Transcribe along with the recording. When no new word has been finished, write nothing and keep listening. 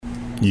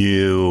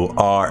You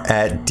are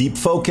at Deep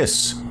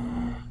Focus.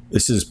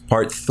 This is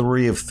part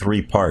 3 of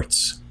 3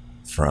 parts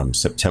from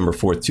September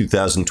 4th,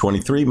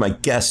 2023. My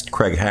guest,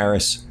 Craig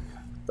Harris.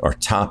 Our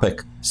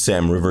topic,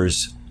 Sam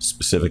Rivers,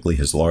 specifically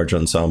his large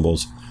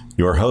ensembles.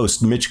 Your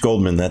host, Mitch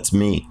Goldman, that's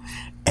me.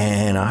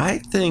 And I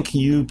think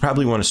you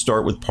probably want to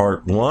start with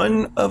part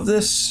 1 of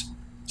this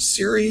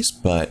series,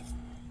 but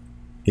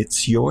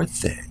it's your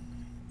thing.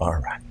 All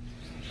right.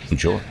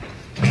 Enjoy.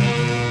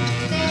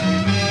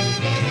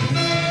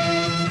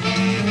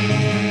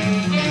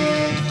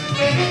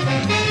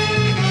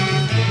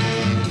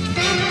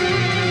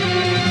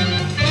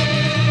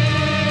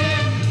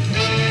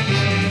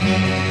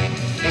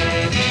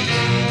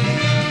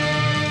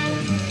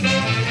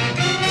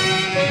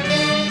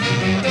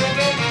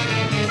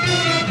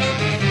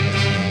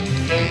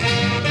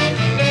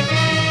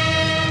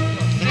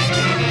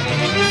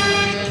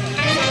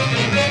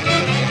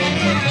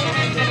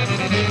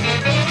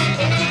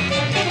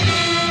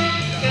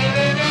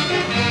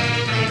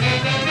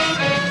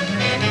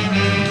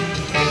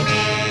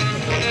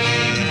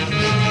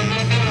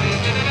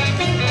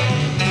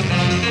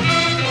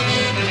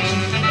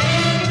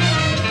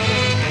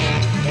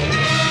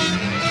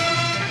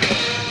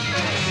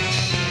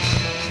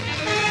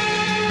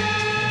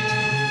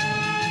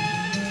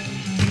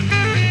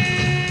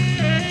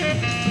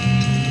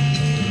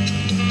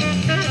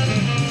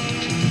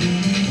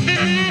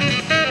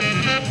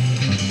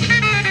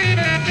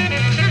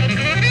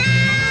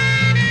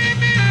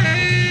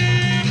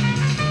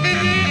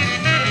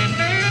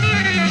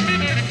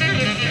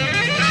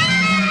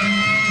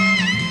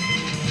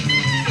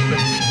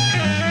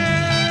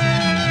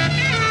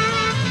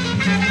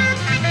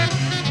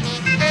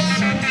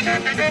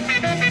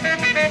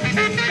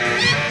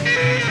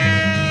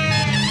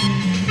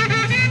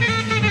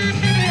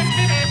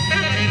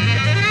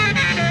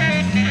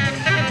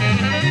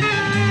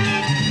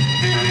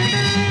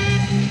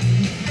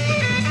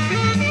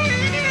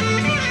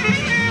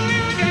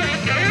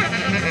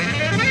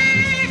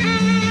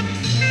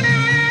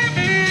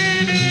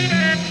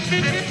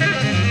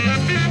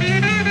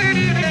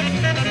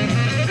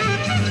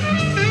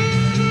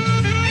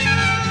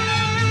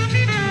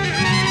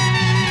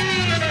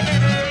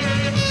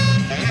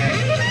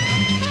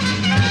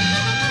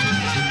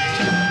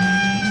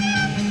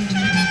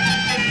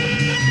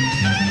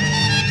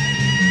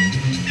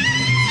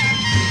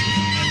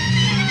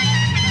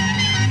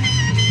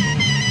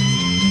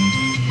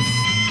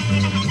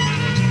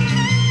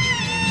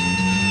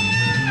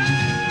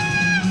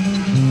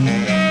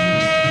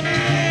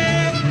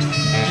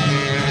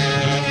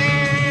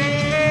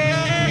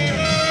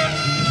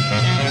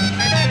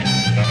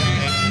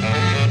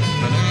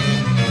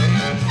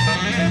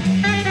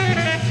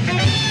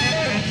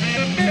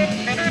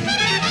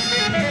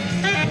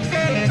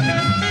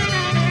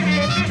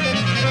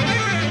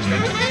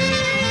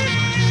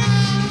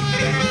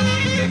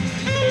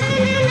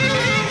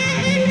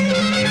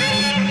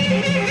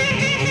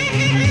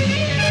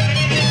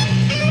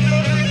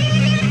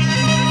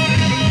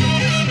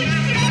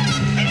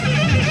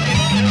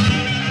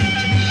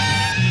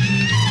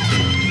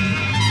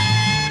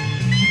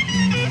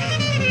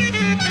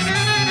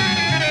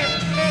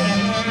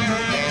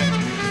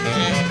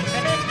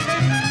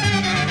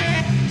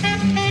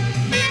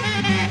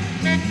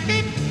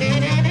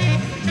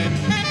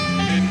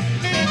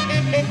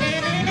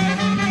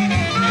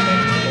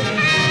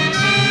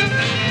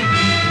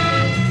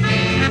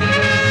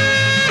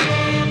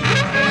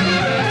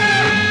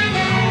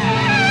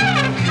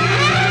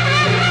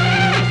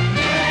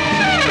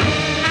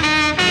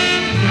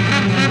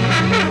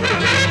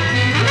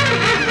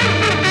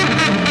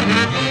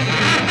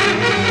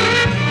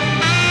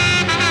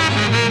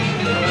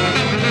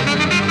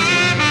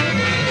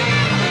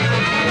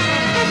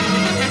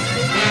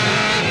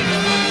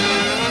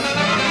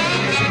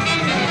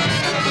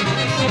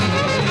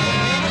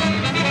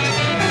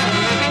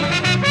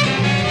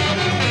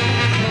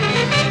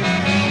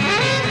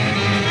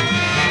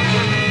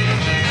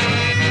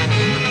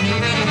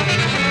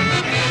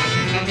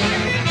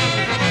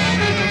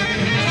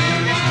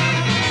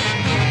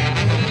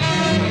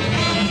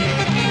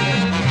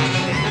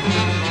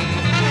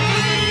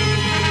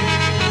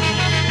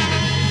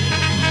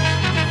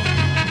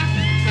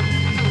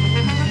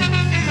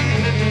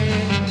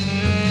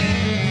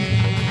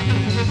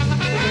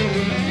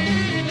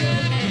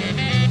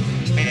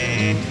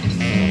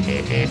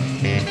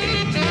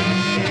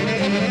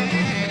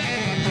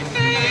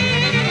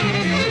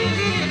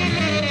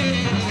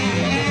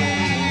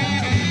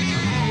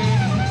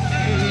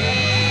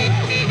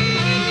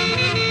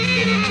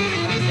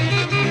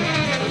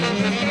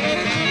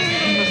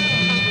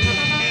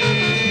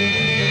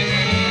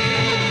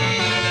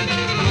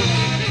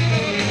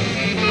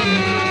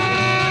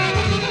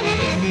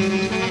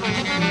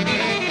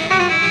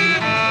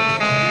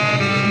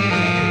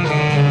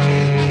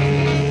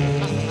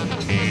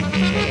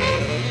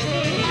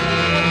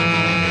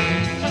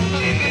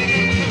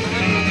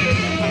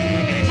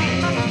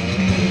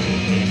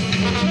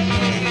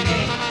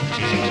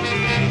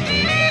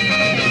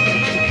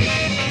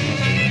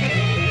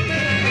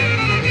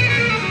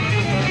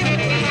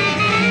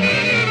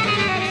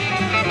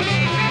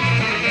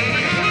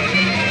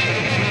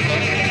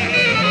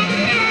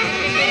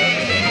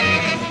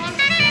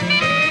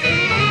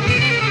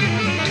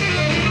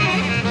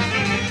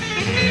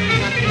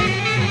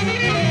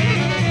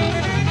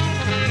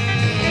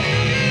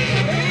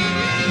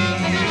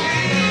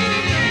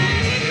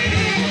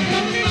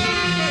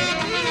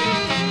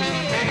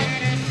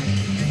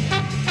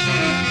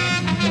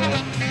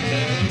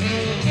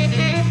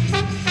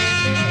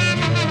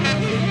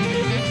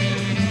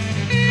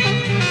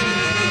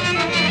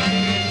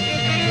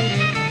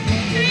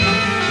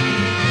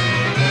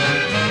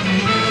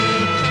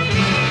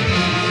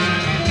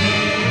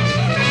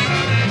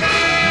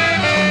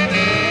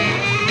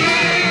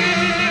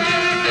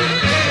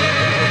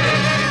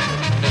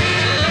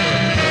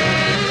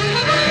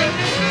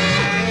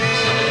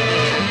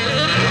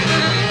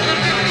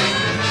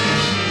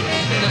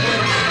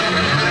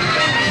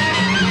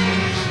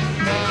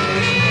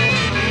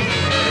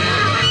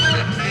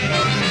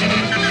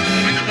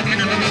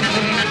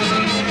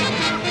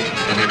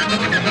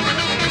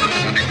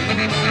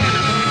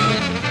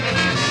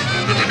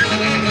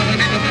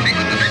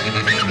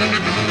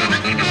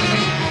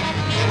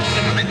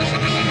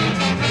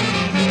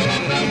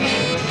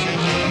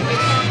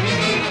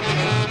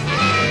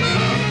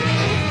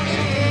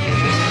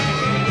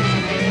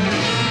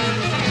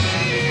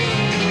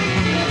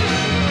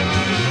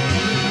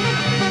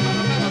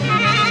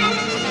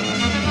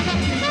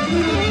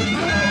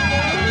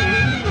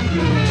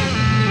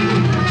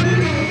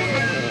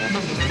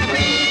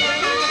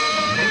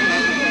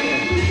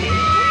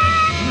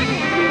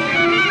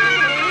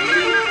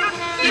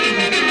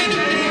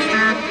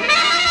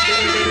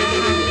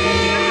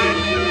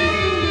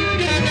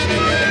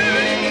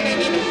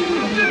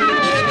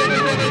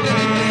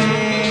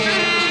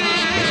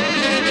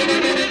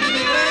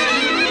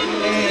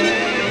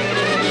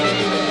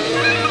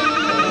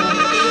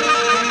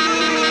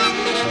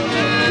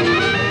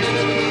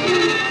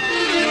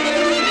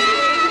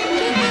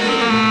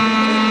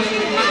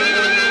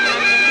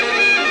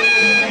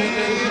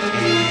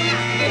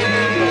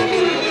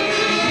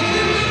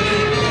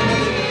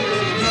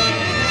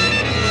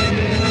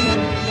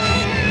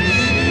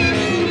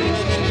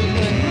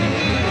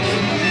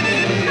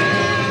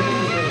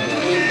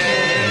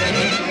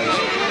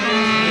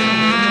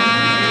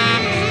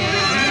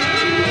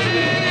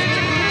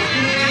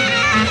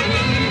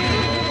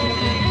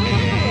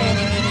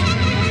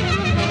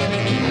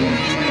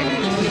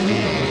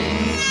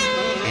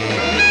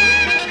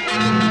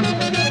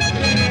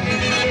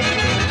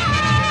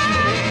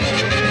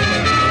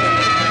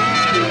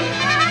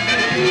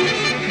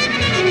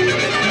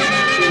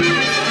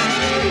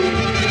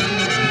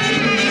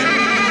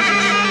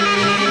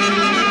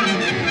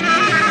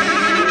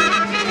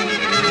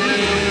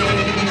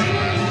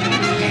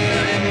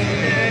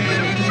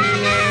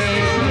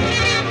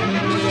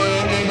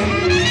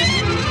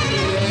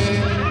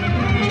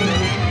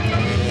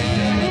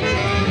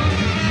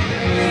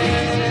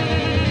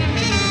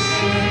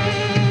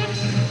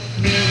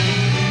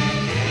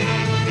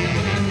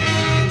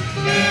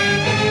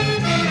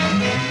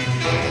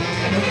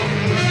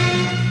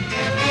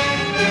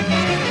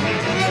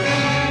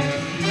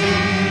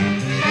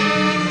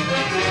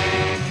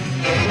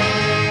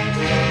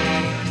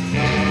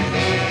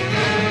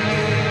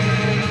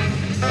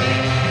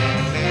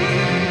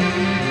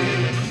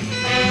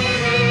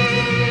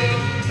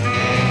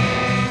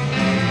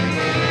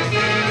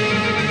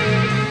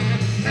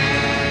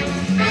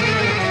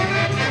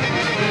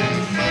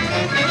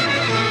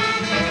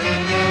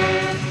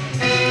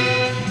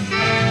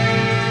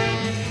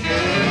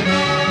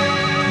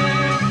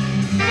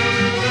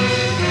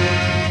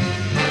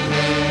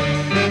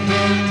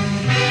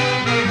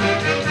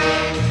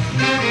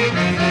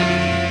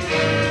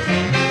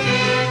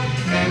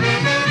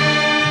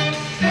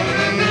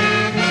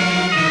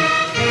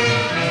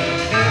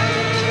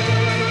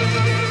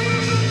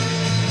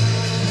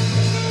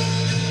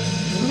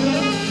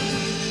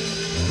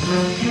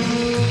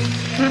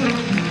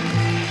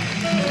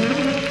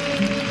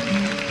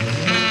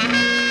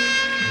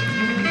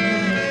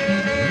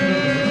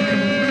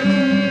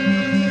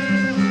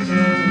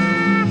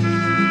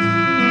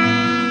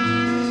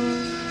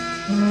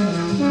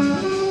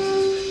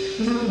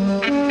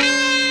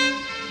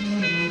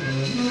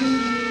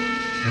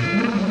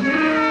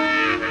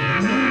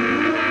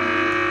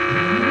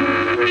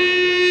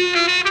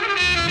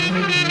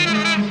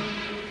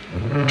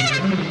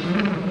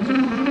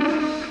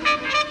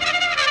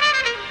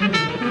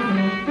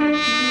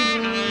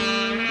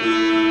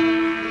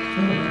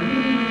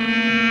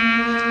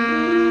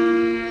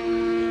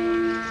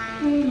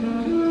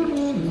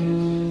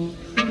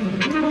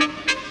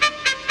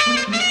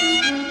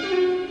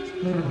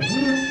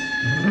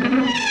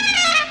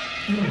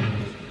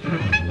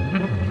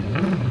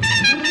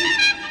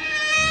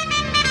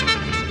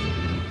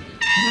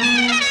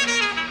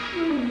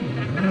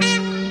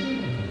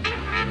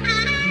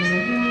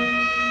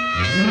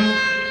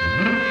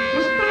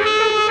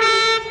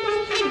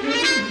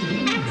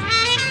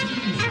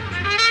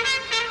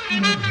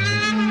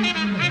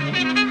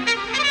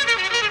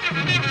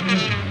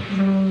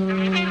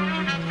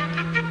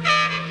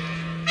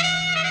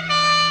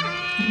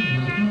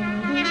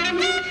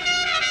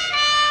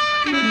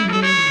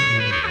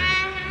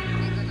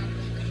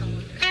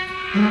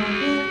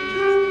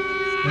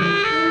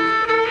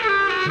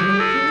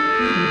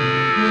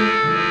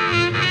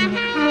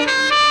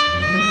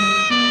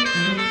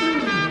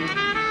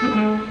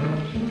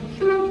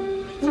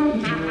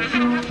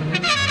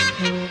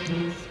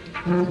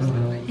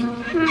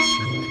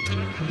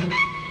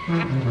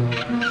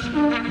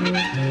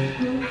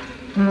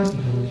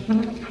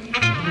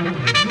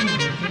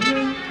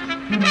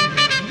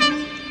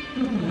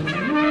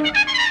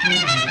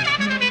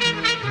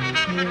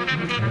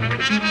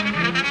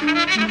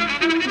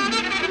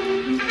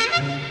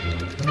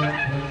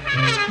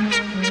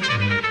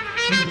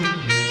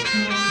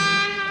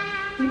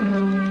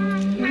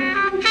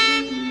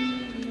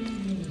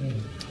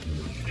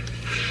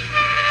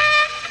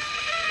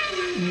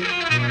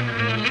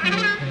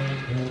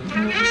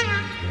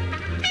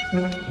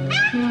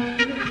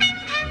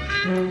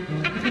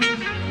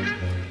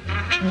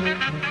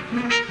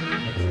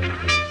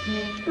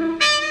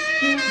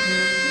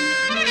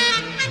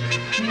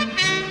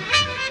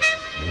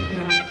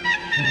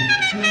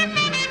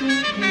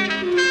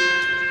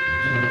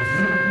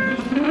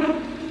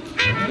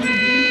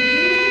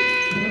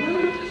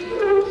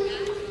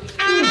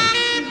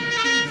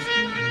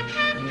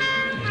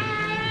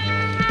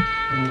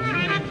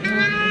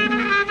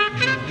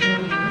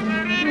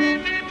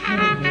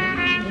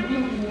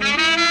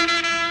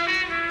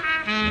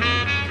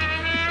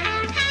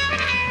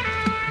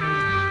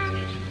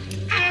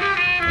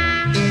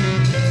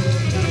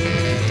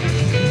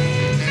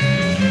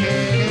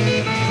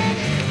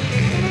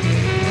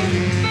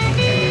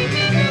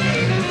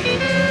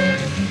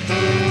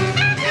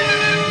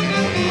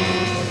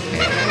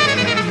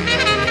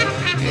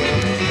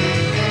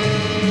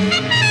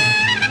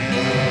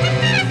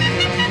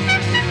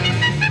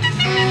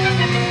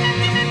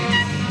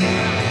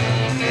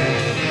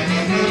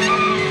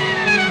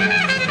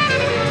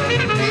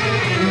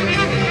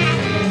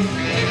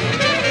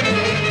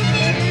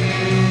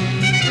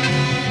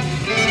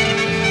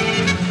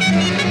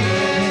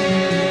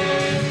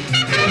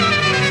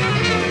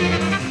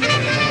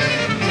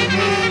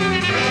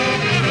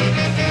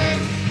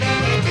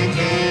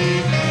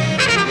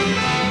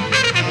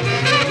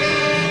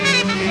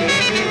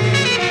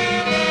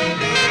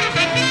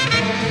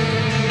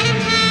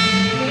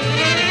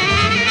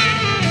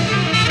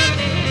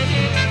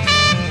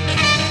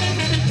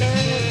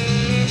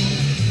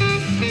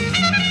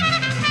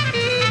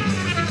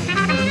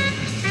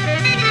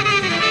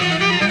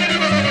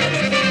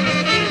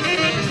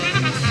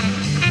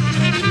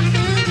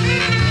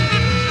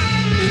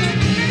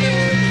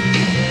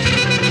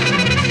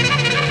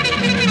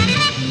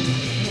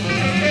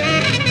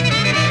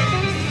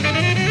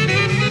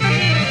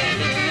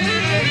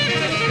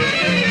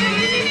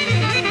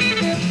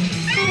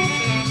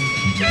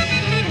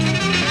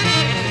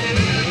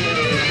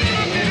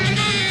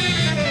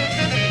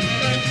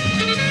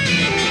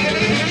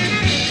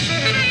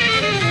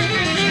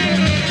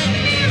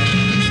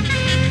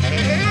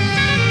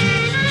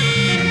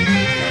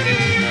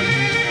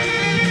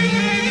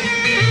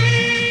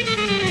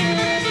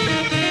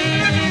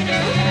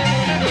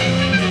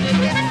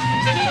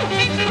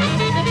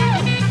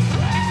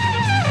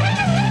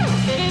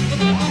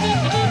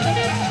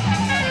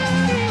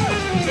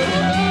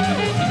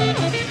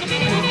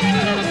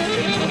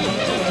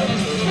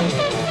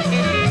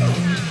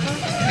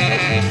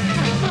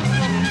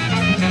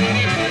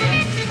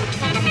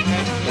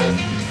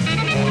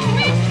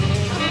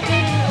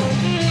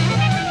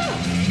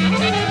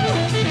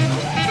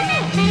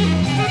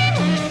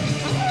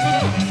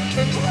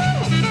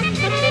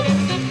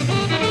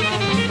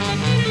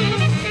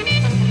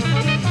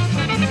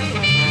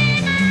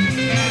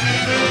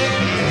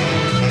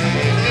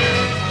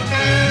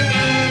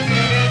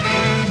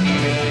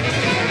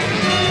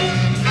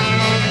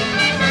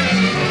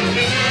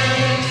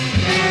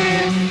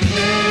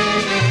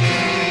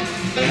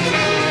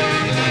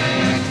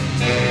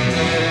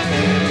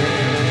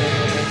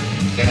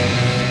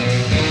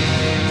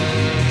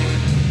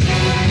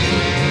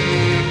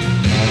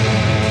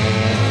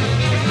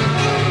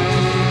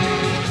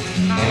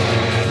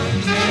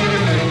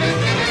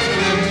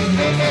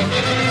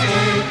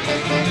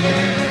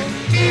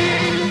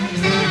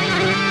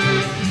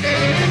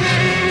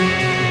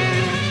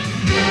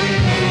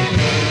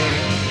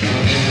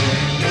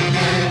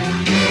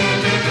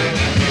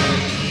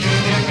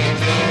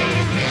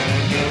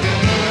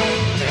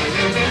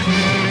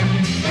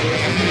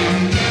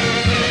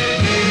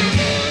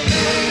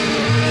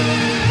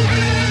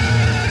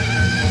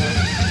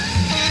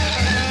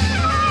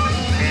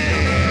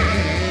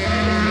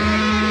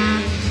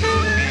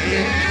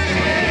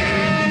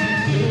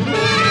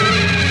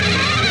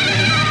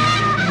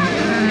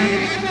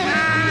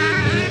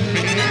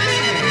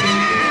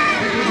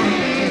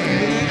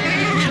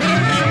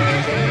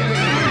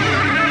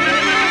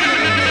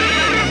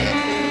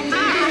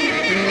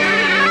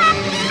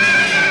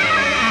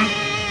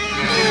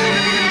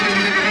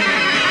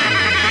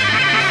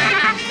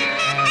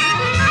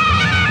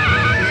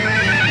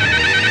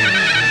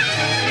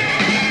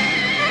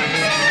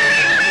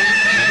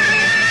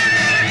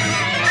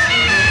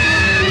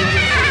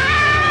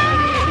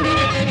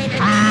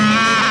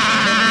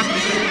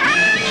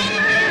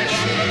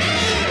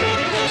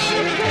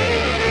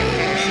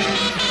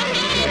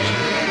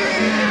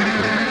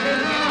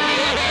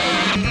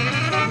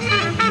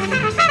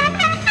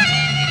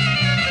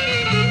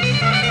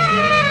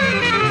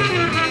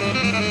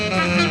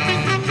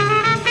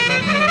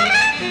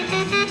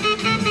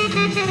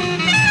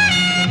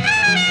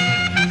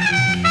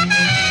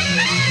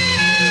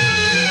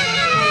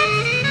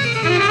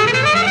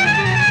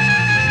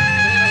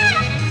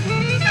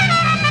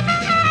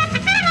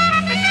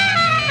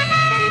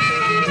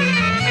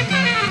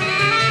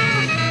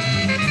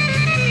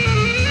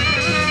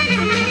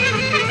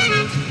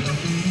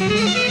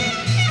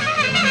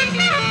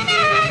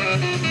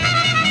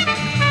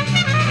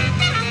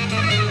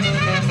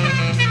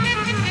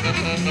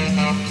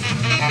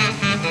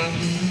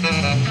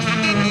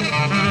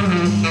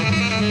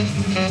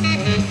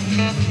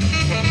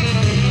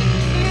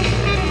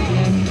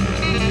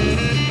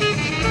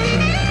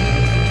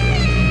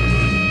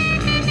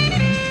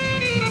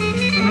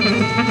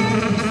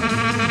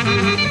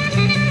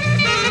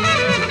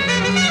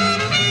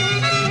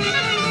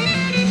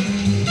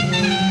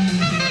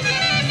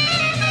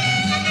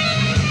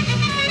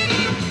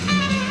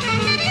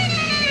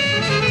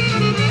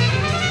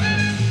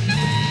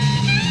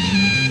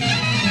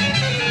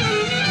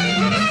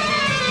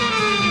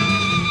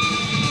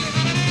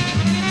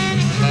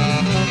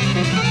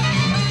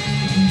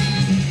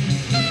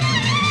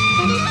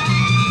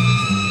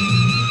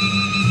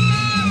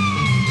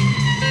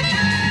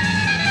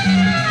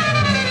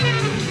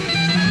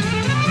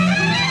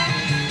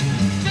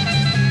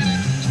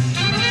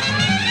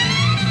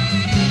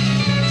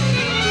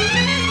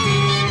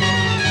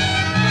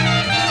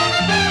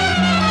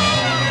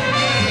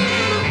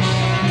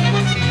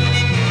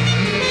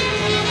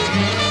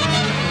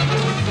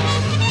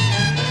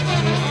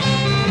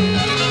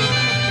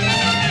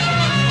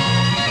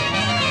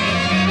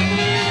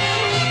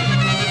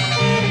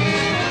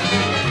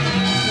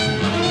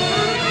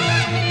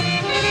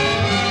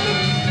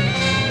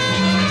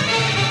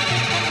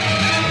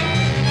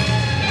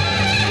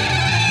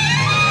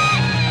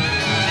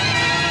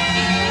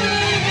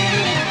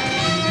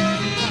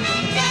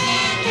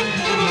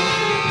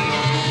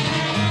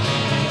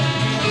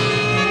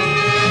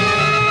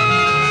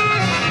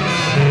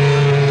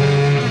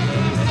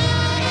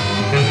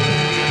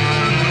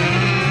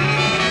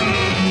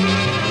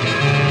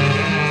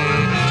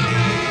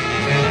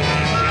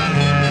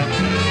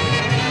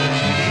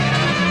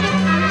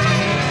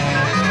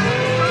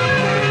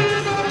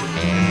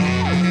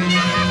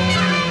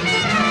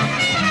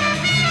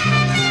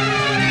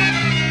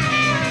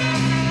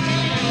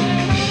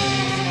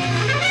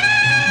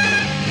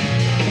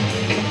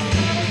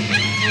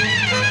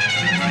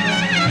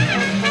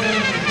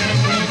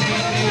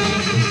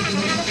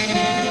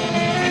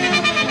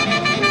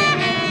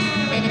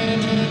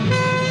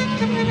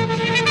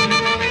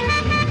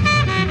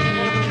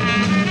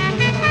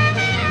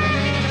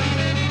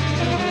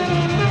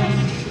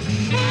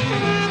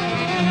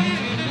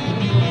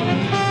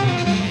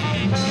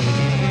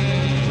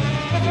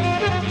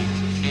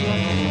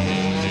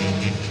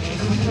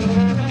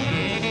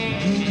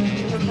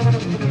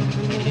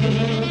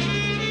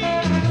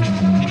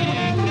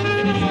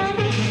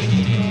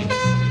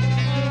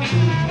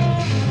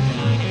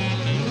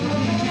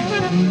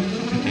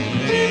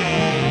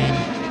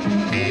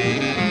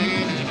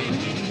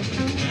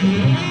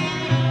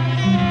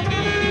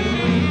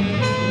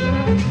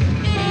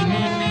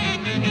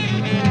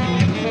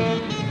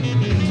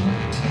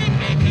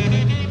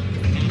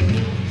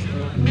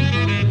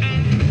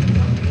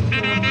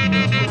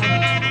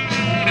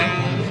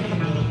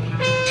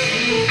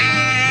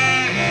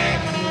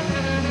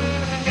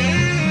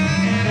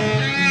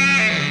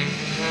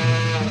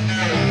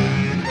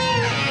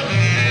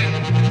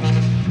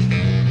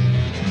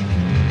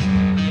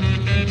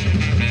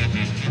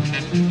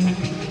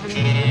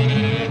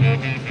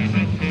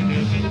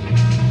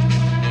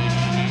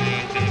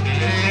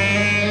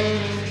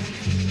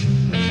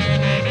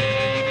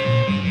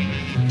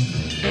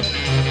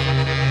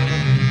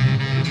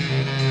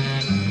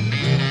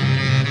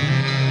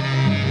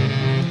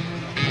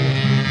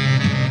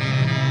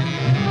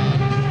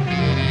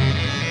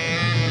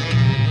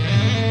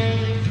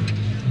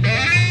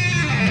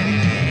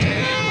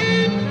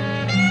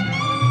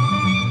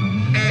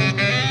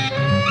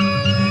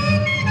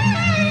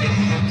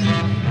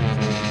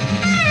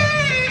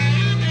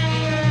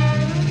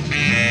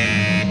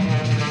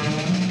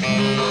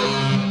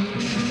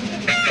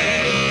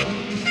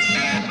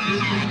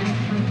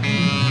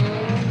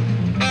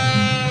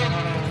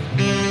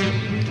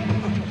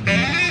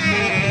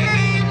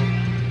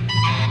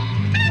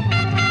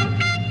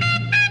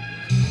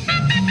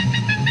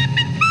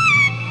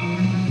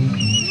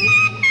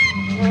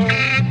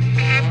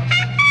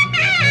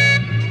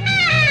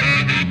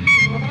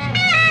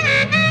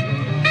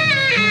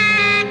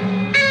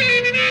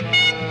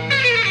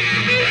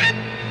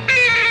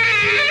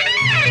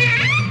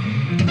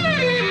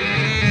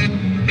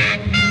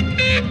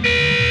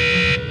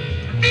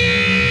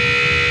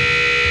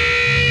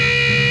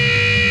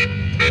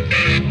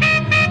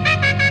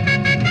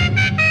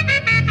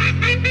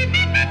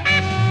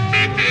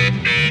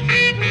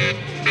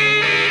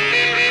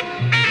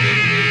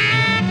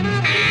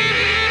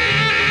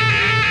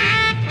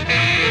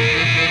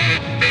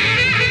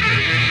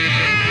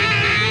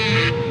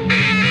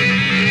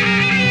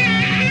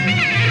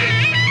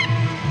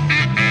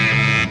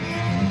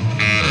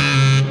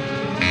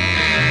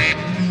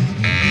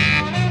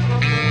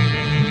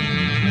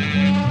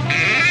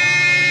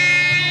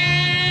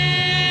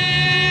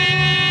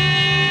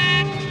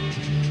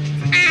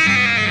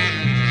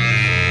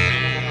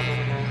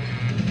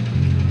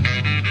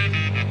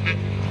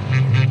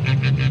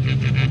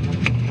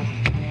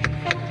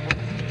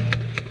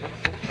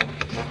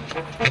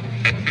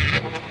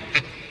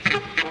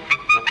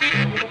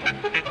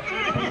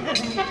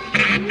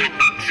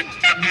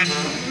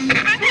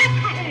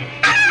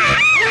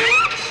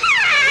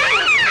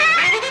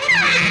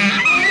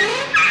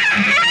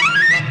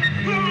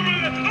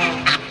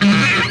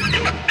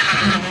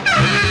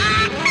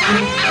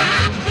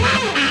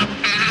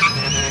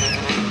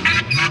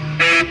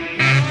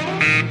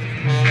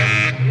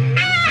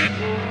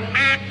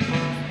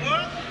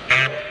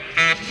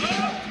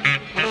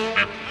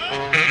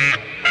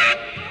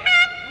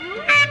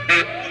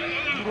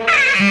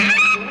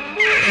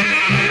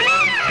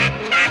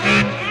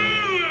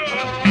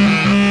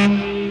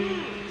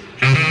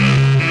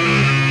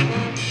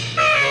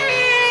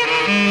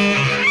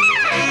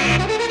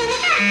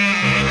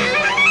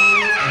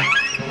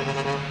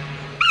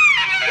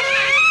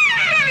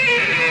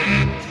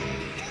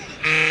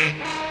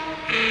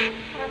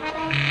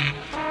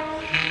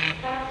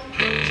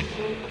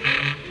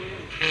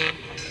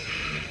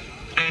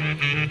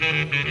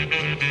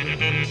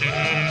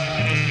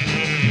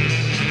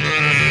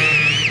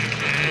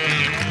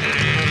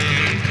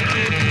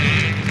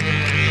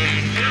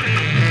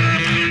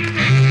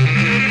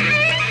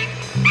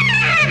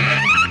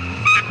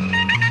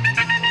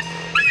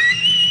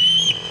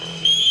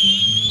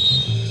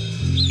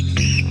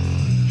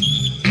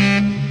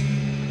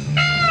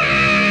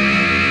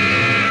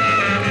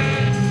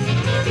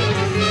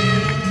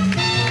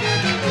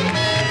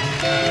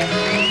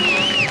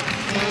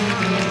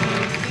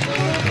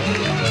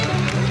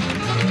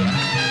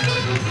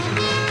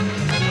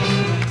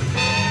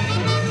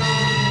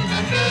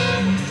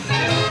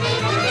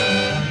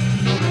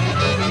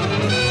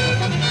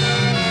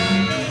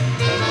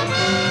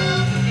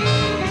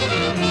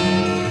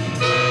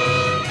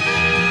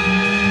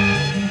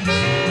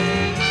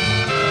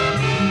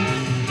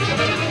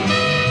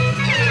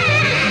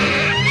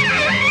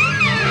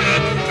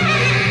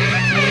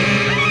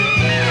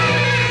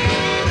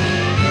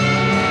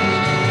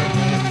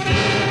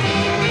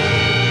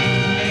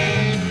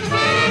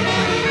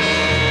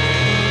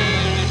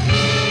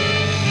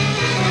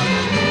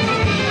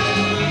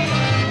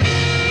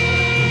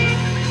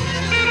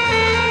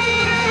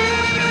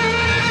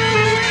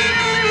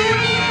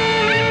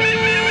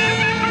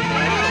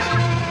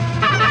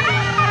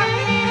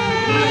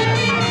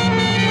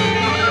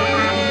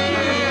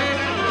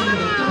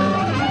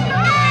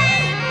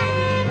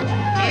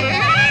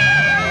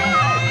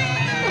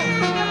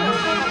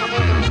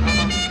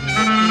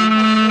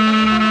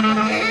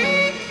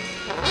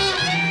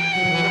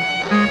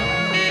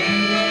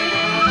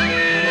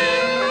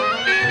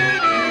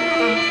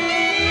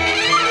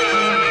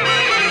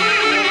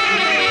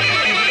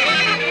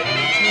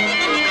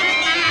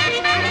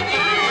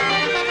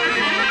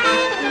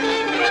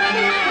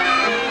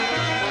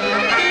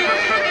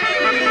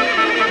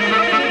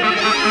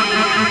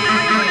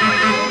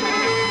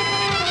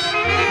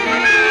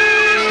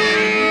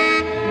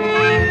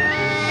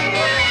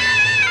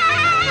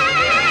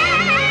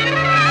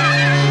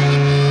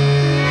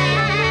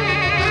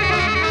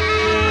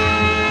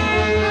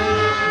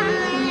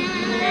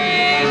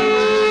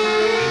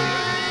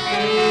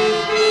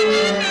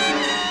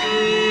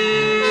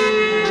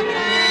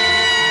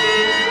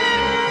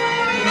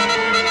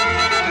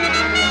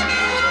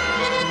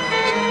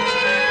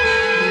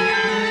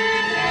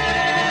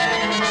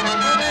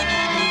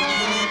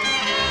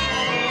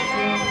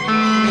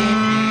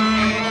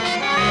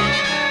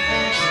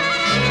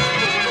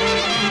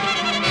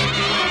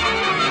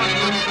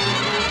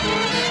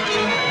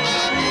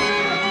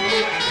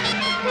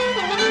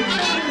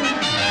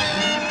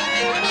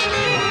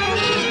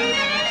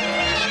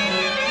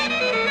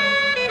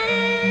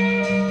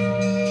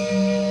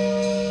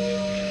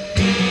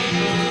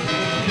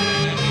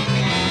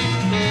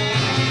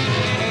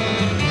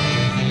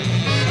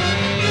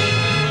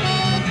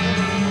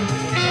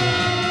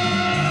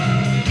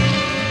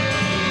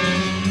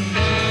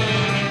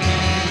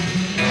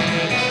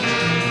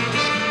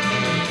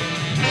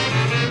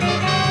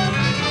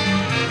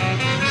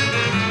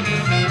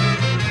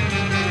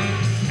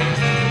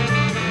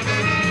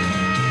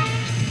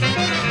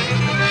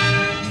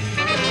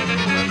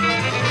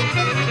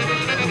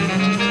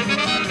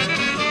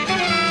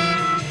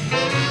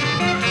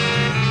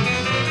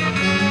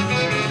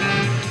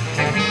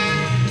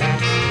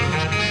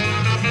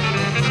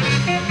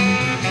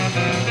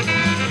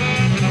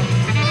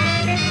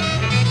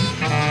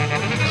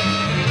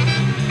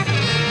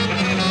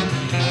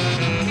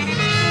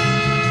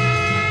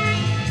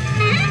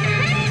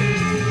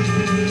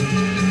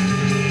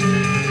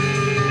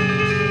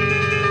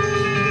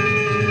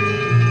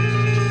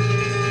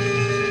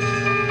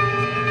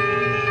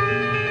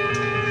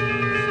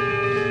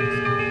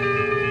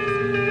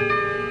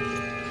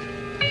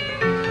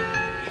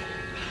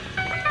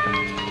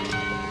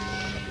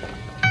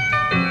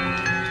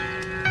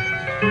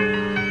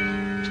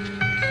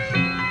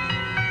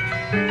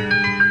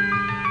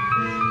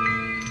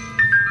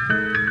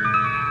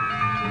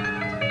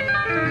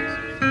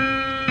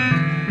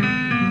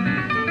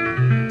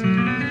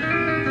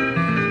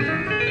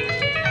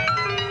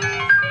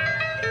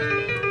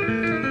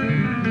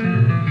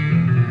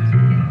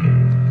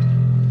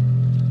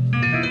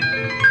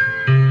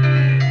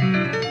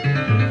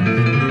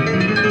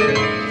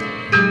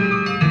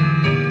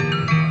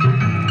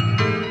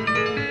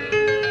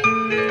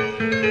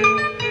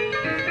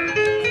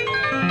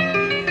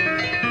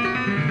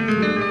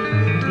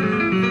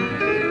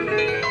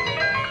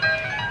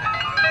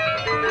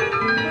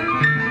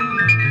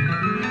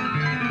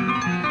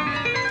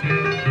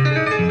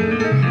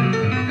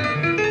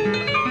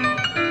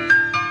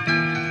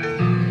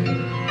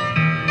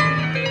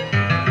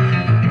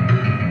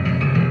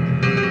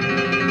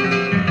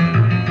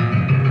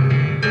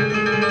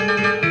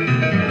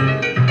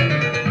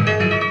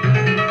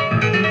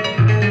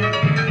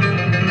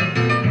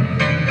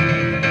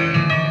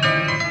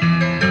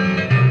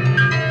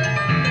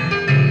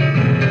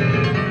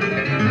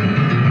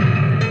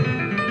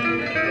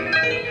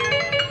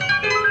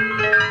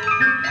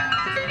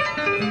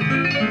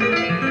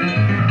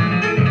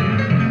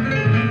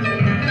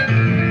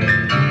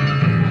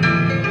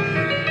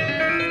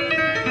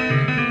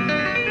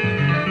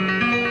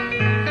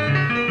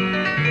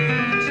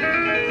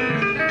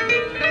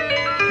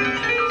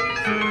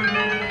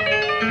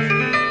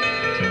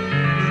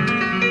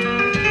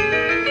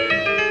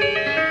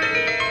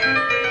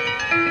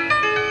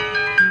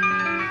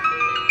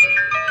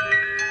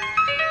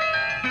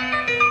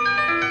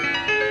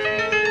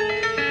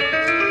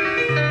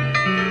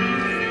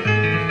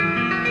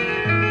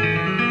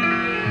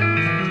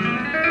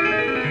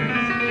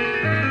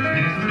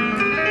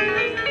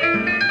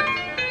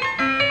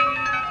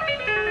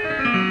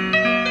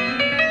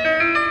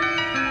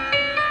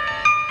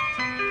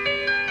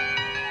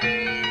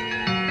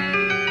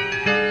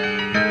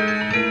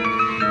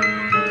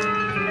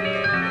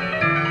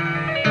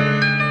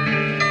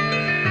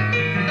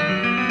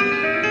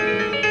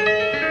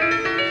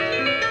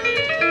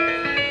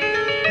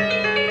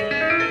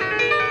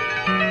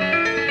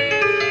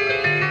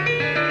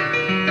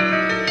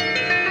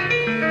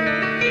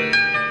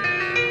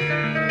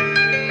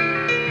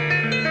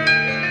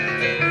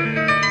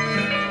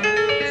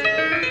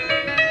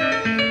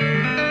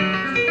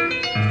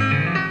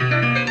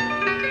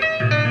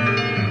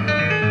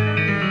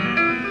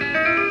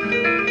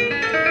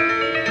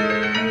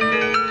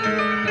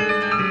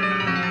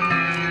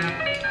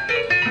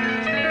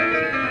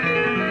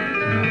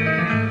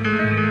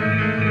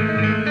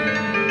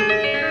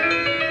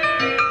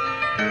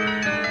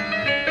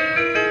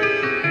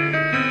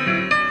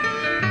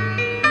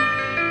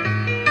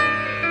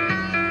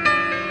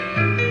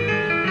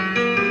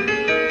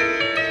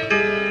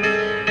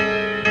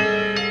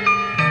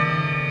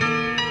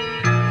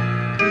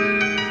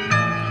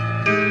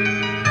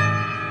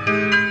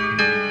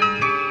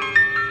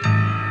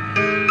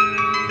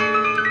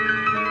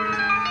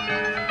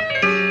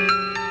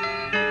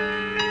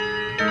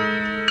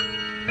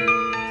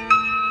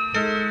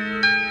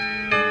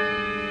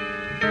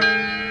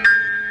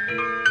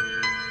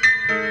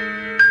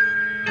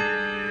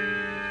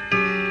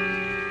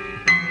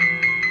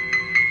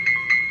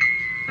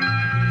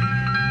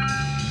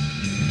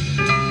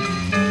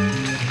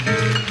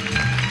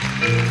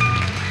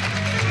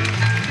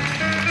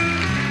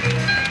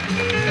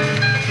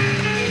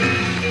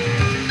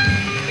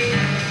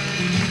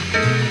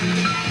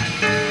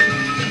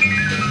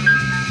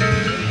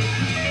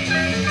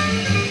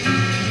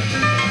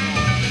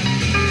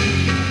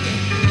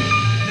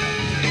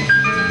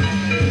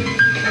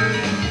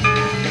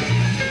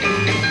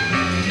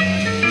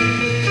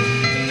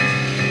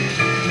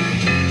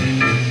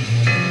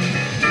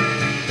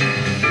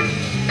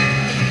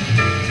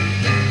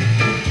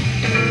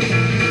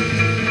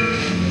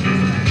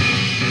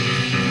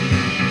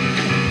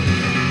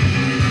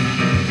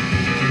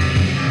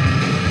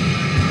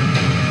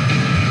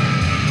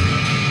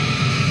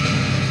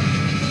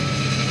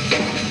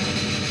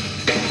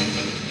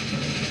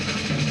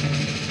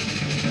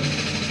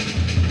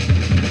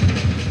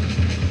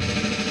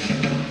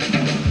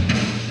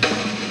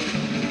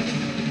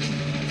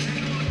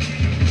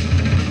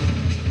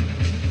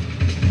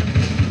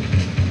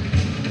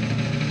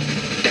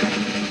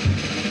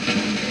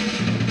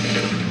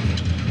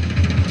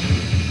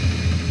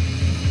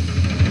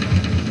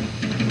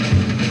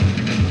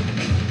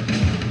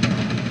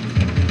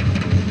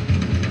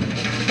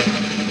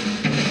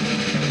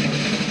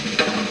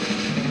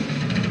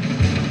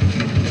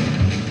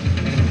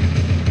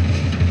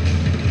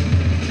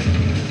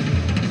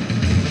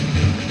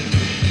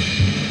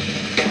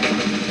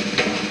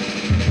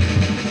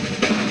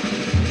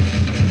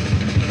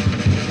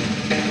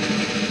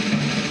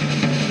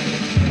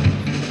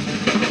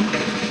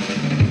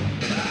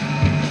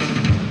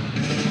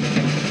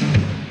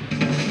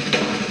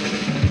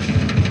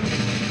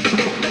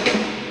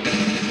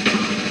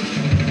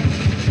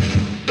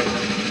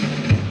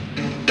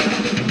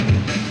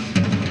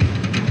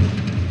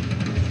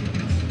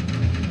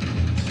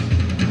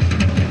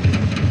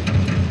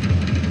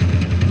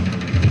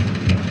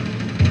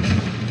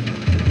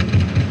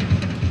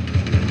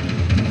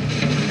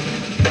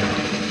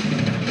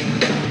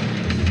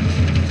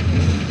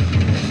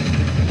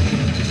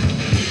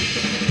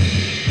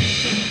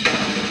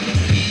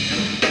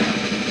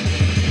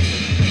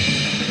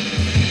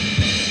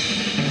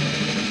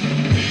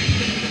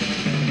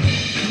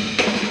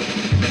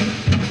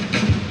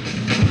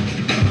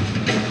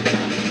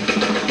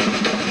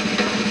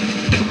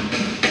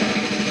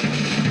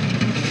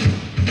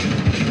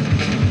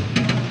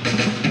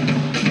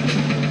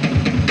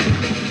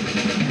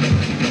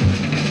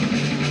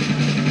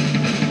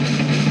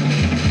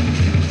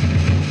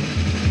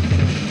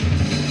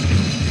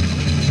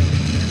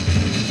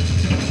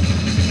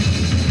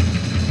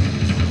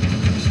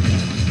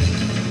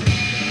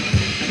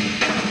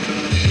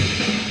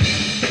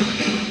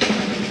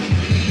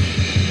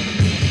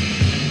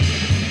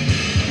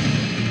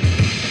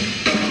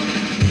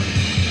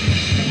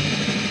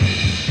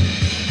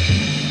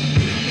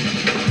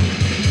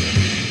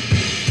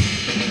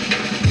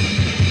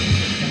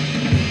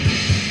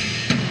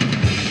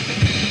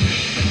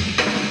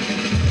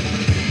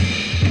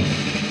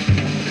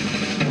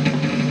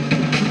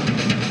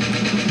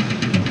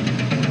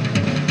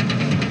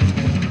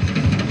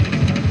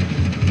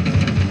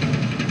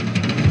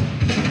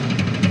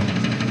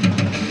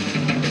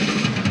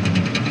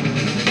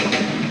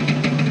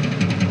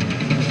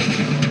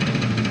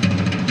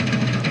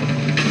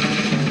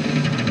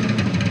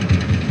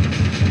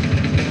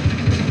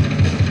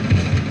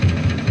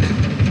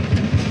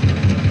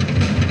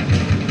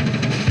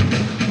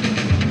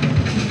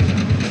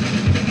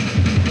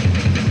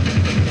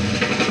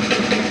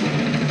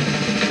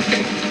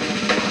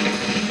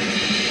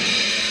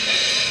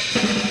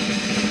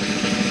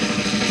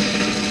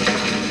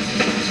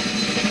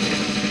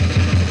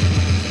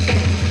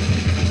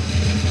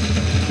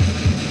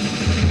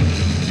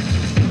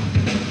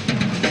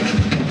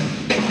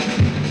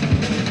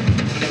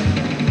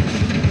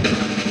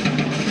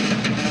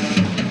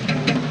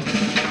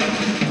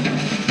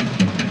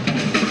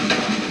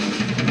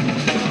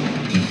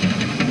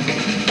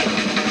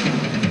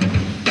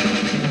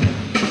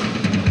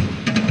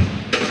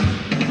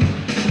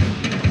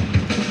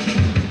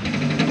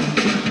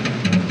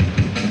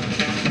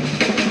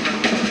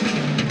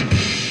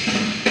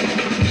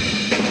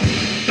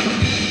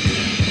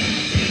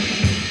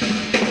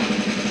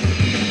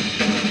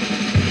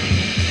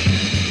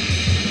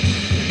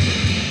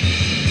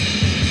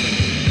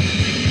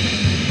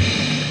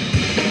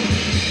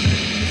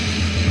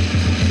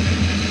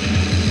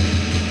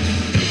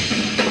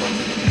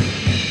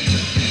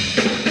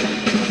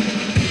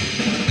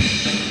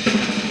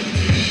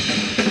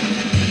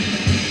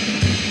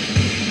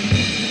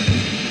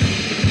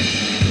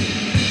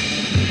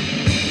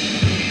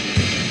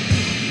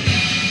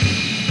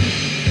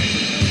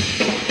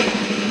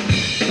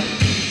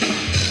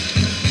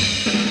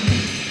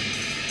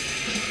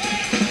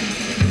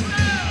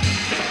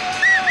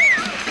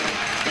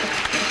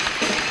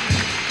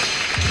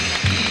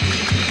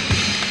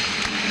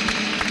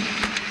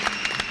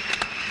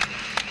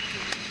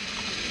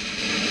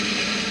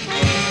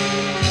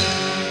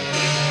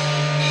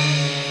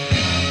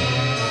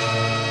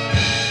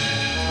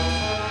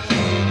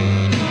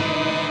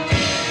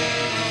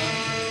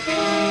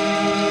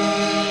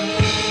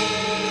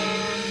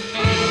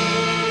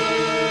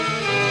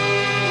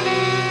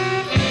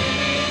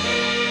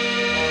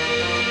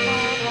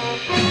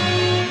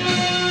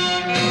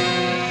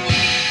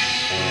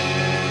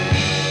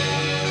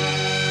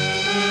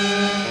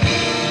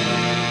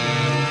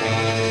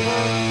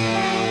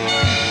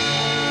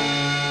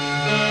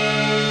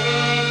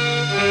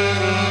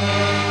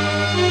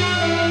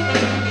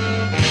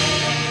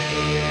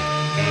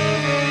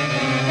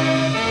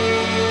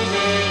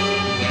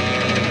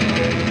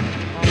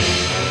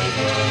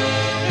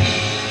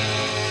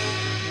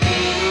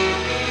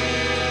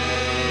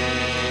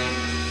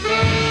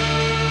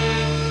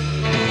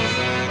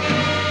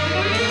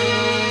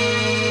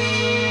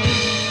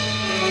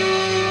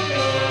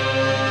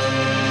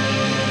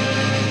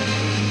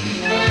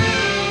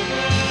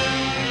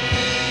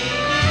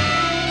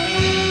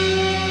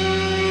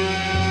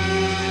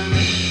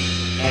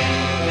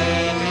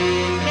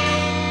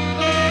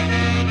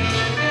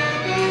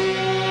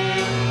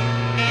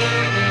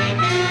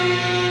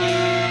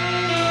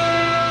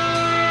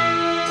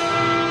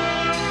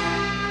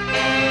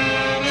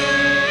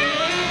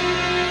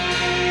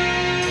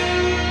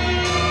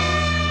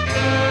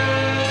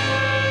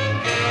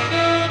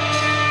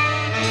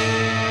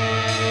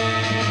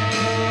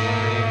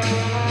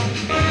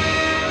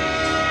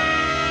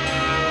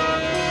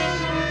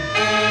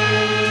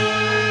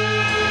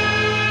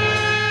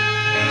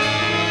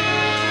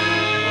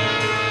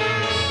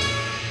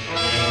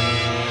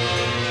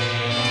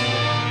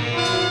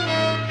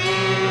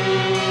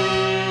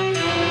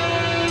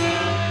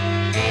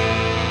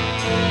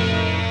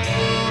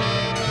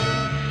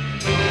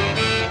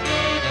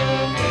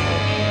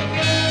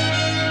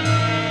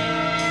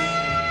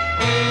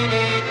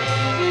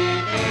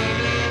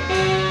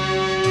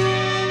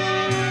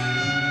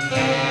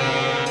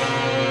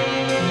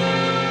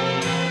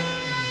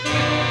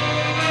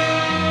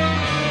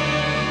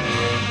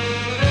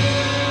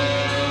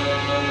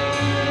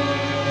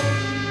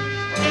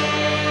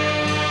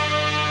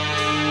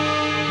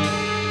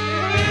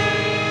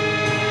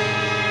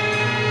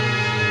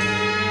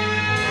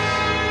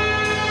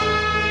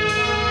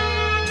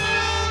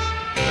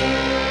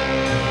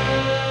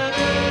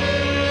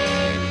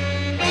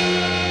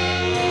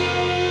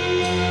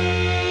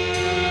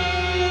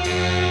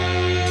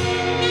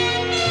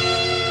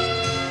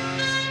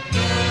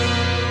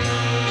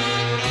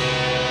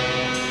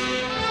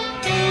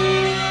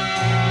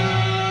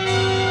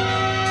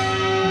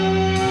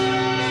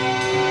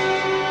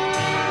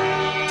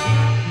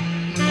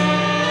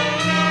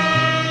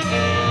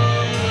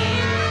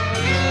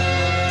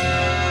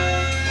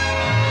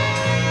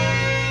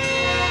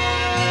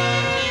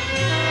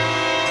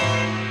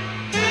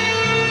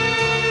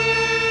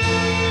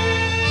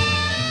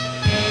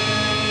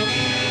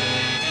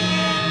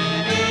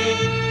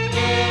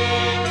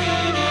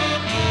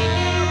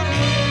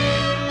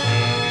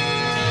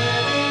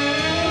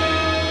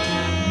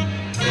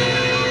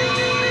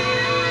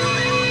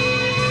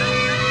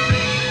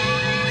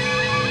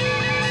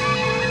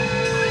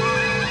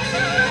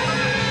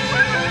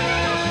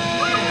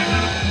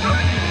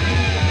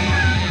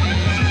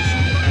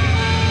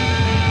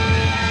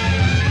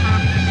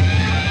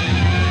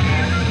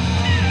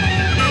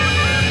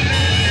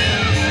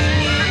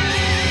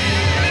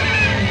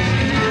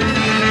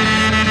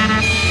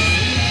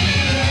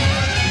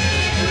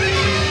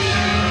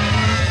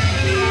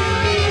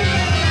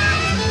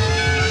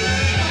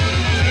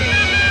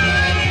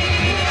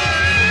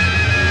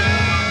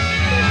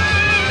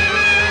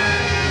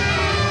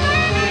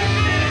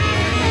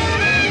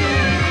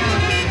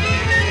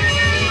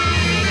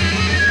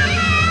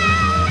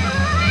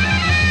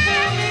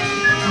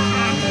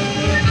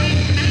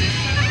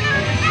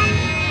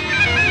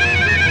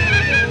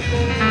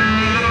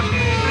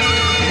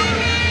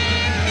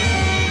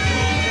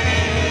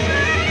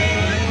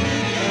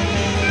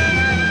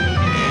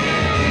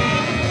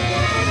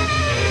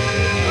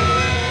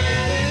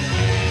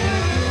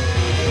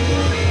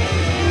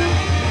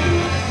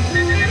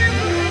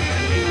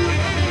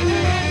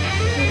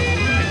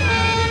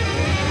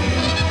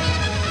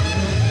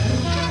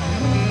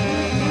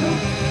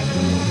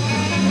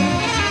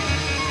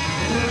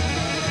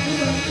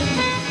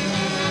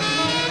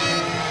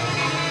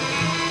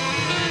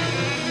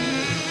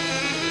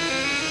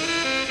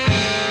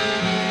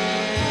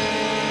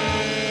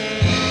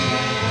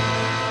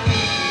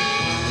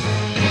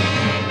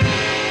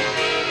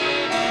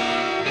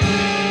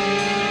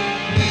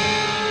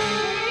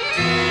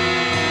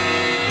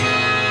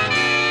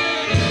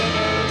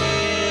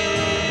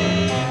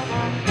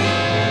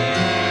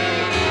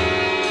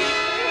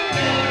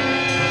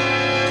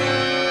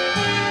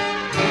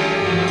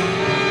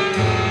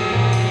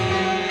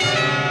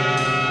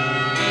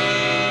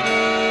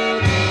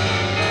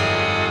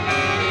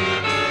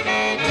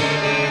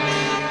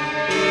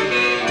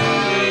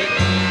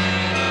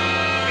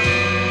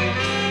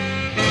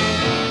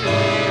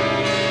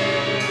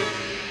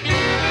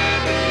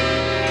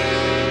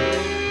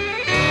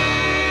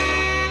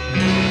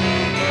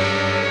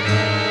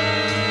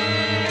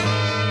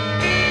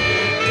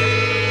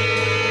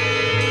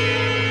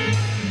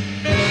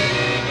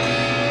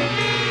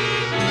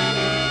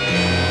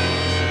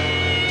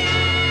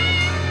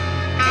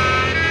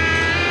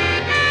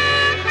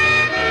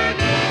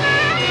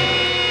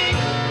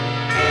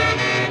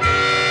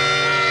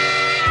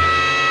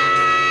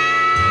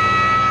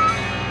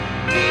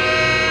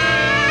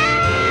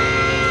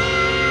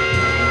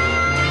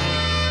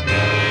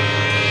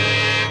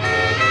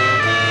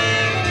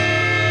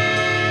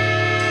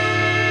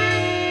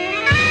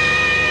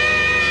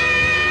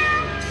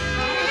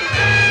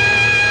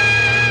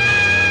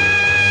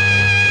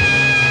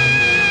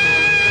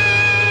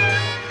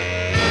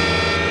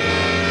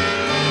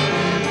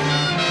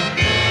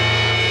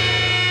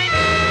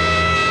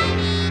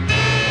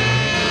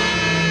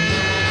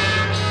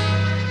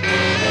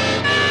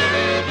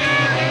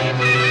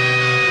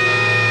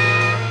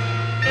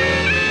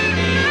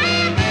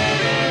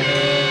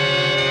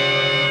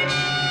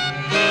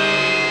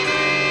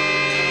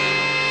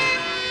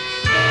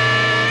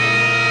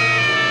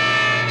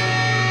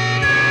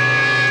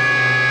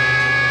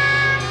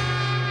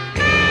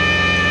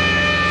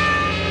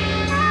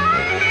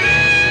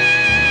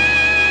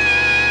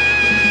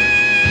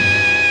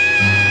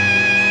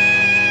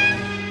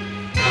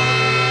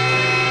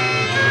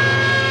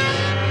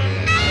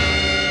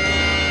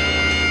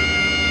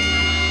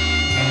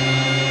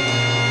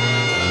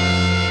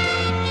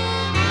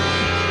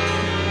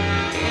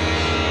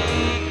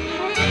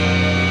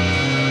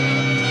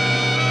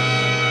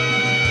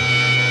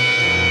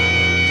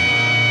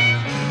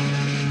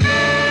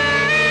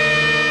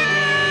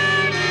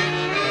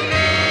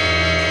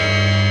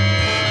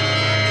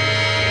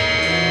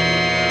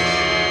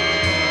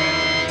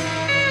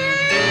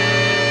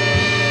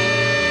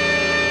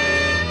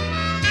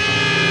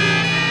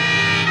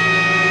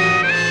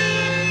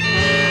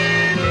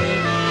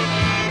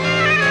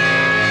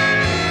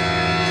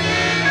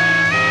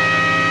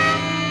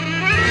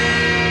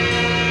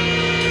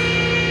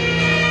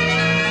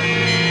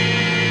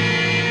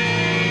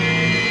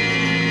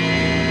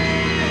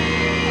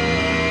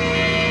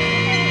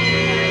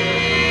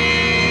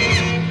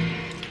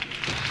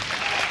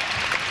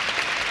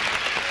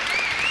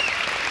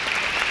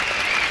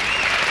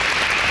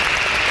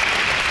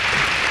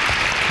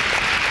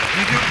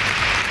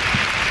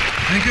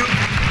 Thank you.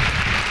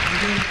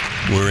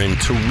 Thank you. We're in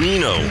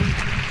Torino,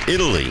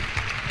 Italy,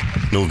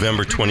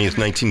 November 20th,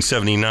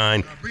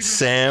 1979.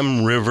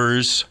 Sam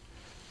Rivers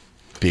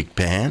Big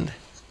Band,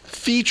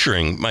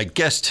 featuring my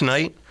guest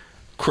tonight,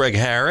 Craig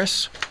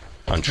Harris,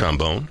 on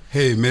trombone.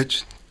 Hey,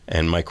 Mitch.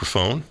 And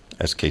microphone,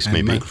 as case may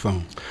And be.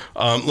 microphone.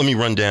 Let me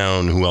run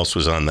down who else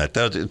was on that.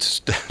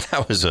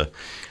 That was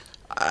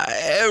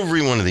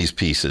every one of these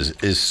pieces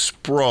is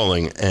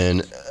sprawling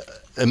and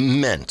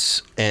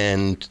immense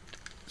and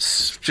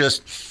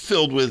just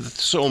filled with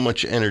so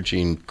much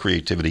energy and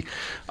creativity.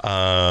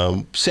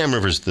 Sam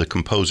Rivers, the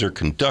composer,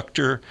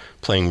 conductor,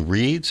 playing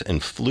reeds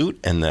and flute,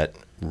 and that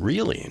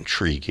really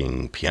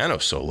intriguing piano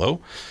solo.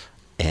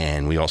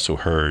 And we also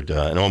heard,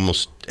 and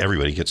almost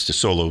everybody gets to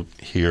solo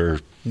here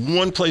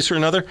one place or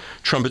another,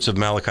 trumpets of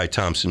Malachi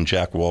Thompson,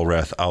 Jack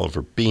Walrath,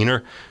 Oliver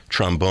Beener,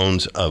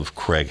 trombones of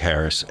Craig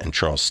Harris and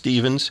Charles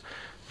Stevens,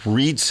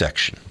 reed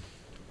section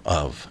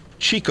of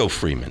Chico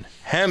Freeman,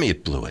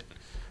 Hamiet Blewett,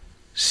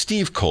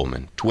 Steve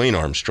Coleman, Dwayne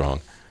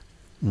Armstrong,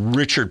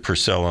 Richard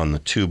Purcell on the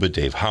tuba,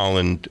 Dave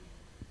Holland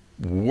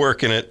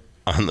working it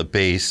on the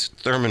bass,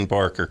 Thurman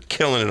Barker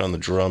killing it on the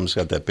drums,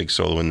 got that big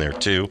solo in there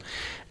too.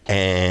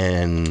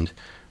 And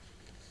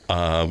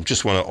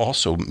just want to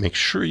also make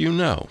sure you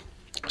know,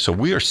 so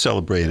we are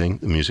celebrating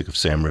the music of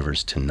Sam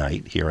Rivers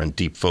tonight here on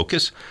Deep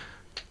Focus.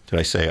 Did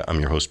I say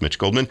I'm your host, Mitch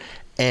Goldman?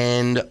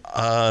 And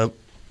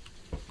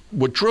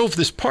what drove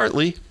this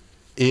partly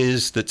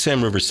is that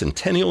Sam Rivers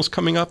Centennial is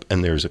coming up,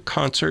 and there's a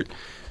concert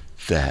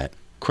that,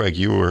 Craig,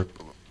 you were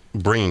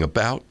bringing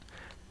about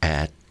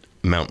at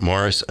Mount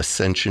Morris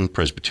Ascension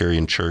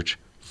Presbyterian Church,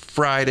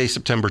 Friday,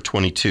 September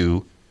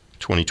 22,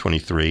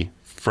 2023,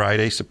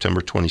 Friday, September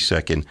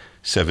 22nd,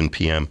 7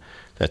 p.m.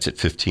 That's at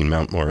 15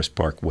 Mount Morris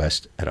Park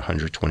West at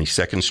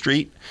 122nd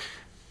Street.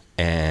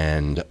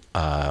 And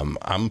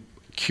I'm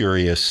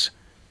curious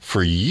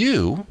for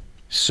you,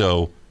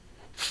 so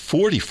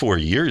 44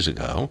 years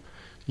ago,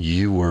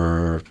 you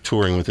were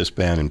touring with this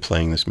band and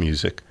playing this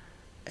music.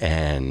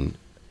 And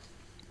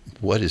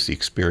what is the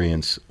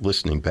experience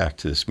listening back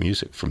to this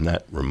music from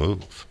that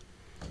remove?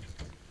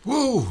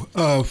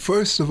 Whoa!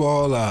 First of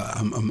all,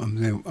 I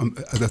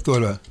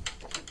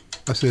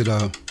said,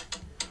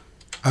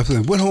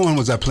 what horn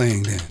was I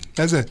playing then?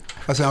 I said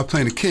I was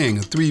playing the King,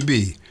 a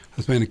 3B. I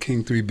was playing the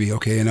King 3B.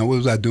 Okay, and what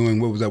was I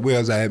doing? Where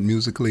was I at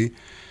musically?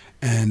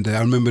 And I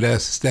remember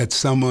that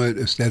summer I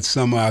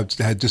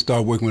had just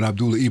started working with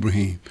Abdullah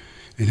Ibrahim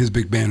and his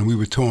big band, and we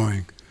were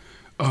touring.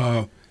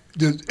 To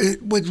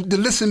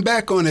listen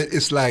back on it,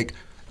 it's like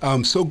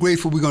I'm so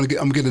grateful I'm gonna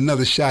get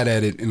another shot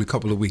at it in a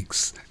couple of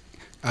weeks.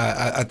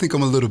 I think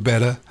I'm a little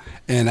better,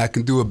 and I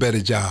can do a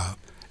better job.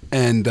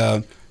 And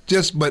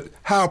but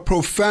how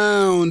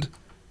profound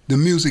the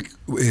music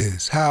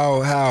is,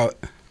 how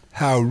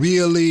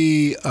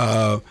really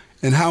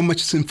and how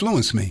much it's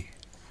influenced me,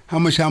 how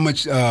much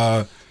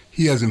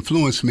he has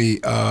influenced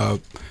me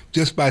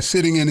just by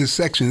sitting in his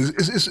section.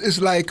 It's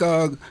like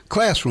a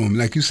classroom.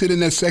 Like you sit in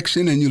that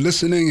section and you're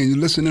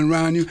listening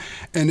around you,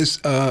 and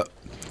it's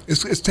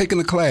taking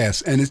a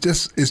class, and it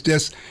just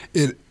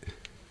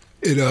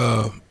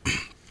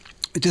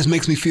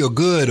makes me feel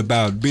good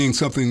about being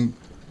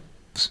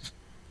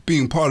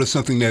part of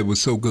something that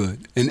was so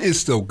good and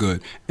is so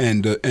good,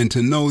 and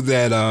to know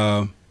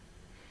that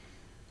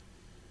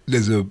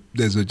there's a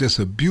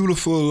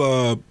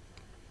beautiful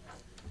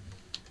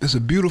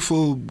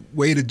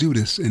way to do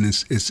this, and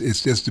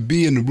it's just to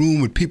be in the room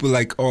with people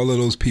like all of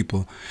those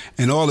people,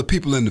 and all the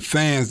people and the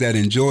fans that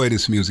enjoy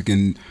this music.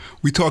 And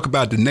we talk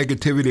about the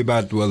negativity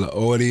about the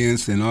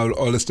audience and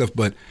all this stuff,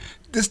 but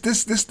this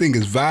thing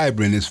is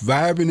vibrant. It's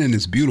vibrant and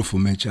it's beautiful,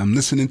 Mitch. I'm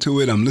listening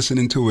to it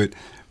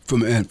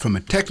from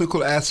a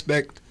technical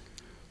aspect,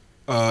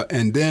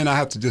 and then I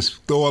have to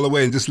just throw all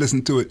away and just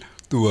listen to it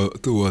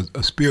through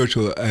a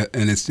spiritual,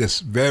 and it's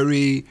just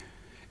very.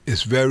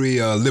 It's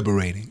very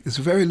liberating. It's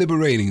very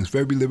liberating. It's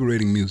very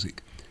liberating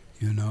music,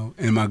 you know.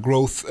 And my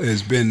growth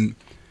has been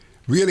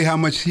really how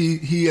much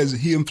he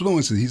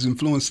influences. He's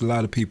influenced a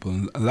lot of people.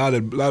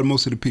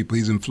 Most of the people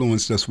he's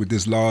influenced us with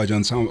this large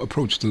ensemble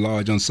approach to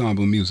large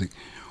ensemble music,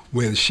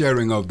 where the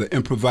sharing of the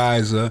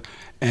improviser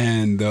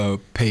and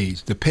the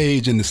page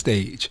and the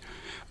stage.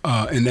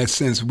 In that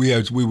sense, we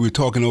were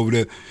talking over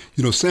there.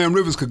 You know, Sam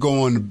Rivers could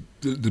go on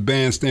the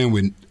bandstand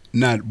with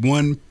not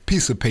one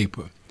piece of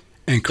paper.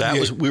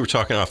 We were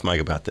talking off mic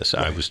about this.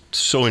 Right. I was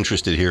so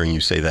interested hearing you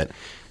say that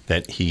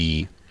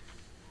he,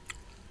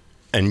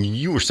 and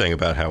you were saying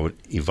about how it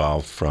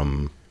evolved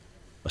from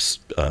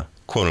a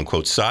quote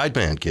unquote side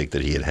band gig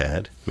that he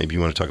had. Maybe you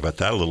want to talk about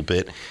that a little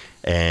bit,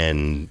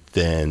 and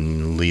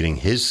then leading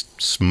his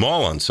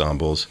small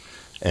ensembles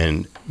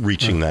and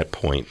reaching that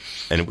point.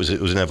 And it was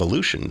an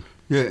evolution.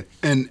 Yeah,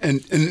 and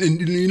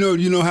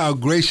you know how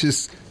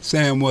gracious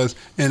Sam was,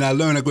 and I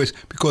learned how gracious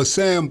because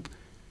Sam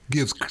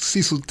gives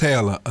Cecil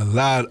Taylor a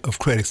lot of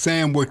credit.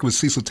 Sam worked with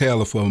Cecil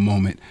Taylor for a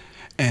moment,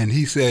 and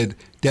he said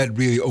that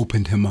really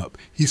opened him up.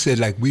 He said,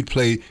 like,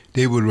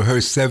 they would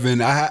rehearse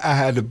 7. I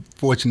had the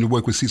fortune to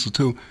work with Cecil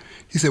too.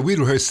 He said we'd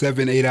rehearse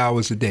 7-8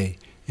 hours a day,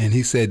 And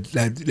he said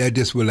that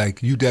just would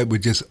that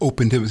would just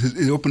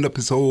it opened up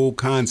his whole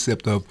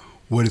concept of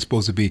what it's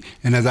supposed to be.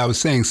 And as I was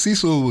saying,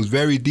 Cecil was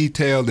very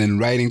detailed in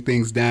writing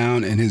things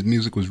down, and his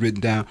music was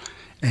written down.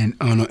 And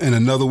in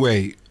another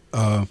way,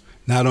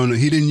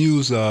 he didn't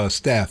use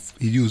staff.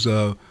 He used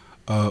a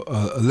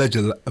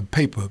ledger, a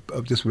paper,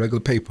 just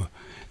regular paper.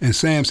 And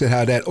Sam said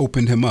how that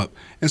opened him up.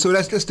 And so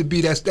that's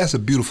a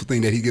beautiful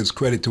thing that he gives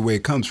credit to where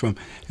it comes from.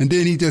 And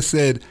then he just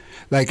said,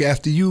 like,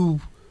 after you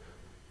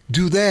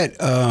do that,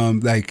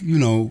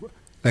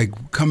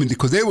 coming,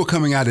 because they were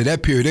coming out of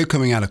that period, they're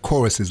coming out of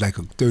choruses, like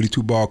a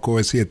 32-bar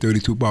chorus here,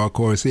 32-bar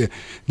chorus here.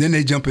 Then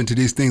they jump into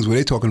these things where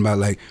they're talking about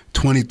like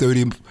 20,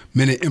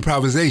 30-minute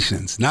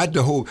improvisations, not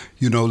the whole,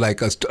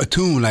 like a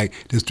tune, like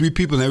there's three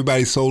people and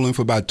everybody's soloing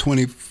for about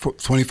 20,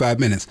 25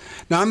 minutes.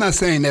 Now, I'm not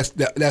saying that's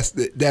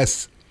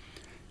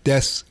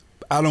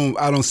I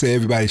don't say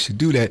everybody should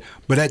do that,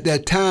 but at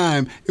that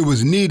time, it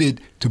was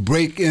needed to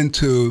break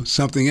into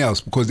something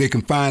else because they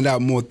can find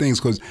out more things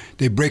because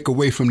they break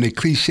away from their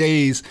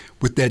cliches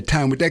with that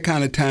time. With that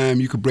kind of time,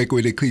 you could break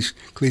away their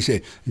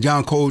cliche.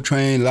 John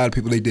Coltrane, a lot of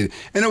people, they did it.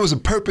 And there was a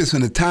purpose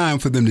and a time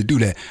for them to do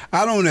that.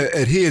 I don't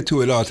adhere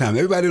to it all the time.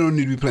 Everybody don't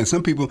need to be playing.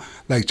 Some people,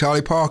 like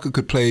Charlie Parker,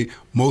 could play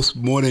more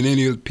than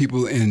any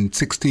people in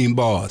 16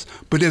 bars.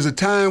 But there's a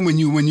time when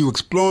you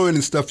exploring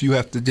and stuff, you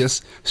have to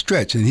just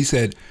stretch. And he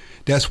said,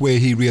 that's where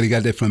he really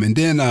got that from. And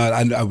then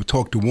I would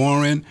talk to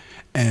Warren,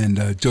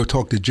 and Joe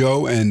talked to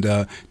Joe, and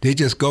they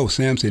just go.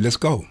 Sam said, "Let's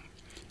go,"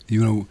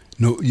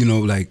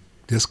 like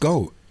let's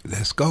go,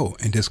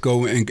 and just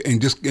go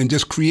and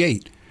just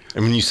create.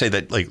 And when you say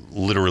that, like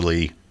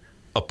literally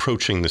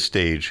approaching the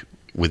stage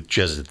with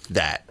just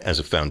that as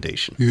a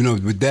foundation,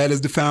 with that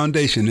as the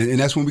foundation, and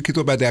that's when we keep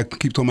talking about that. I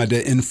keep talking about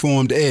that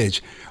informed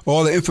edge.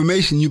 All the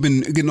information you've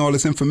been getting, all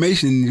this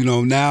information,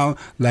 now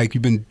like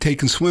you've been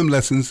taking swim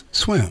lessons,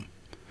 swim.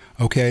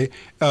 Okay,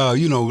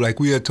 like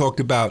we had talked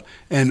about,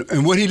 and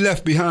what he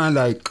left behind,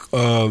 like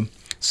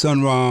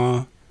Sun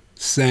Ra,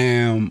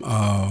 Sam,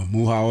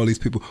 Muha, all these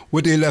people,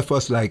 what they left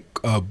us, like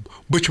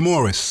Butch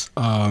Morris,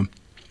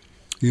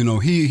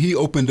 he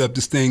opened up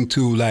this thing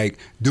to like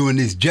doing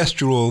these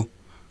gestural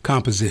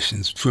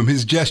compositions. From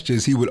his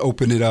gestures, he would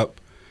open it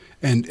up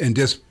and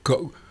just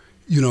go,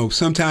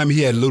 sometimes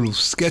he had little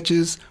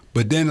sketches,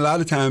 but then a lot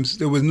of times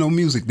there was no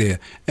music there.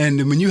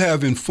 And when you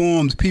have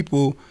informed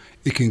people,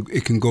 it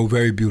can go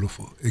very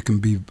beautiful. It can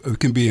be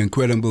an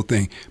incredible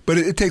thing, but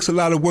it takes a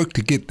lot of work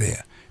to get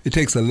there. It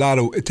takes a lot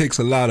of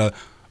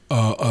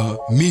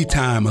me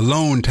time,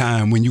 alone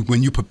time when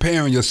you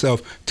preparing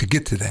yourself to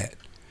get to that.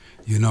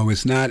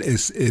 It's not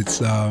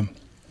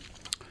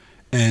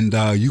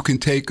you can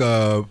take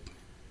the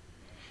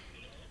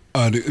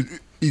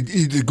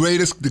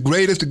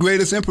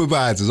greatest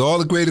improvisers, all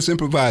the greatest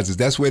improvisers.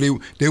 That's where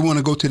they want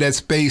to go to that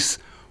space,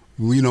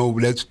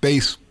 that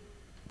space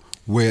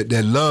where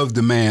that love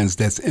demands,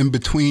 that's in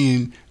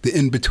between the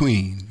in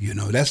between.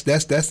 That's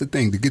the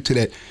thing, to get to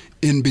that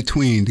in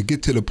between, to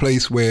get to the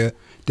place where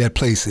that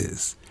place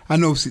is. I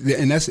know,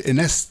 and that's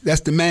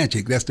the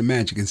magic. That's the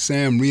magic. And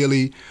Sam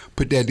really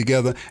put that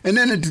together. And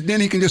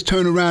then he can just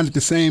turn around at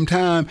the same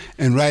time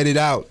and write it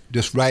out.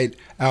 Just write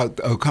out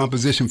a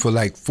composition for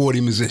like 40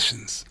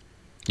 musicians.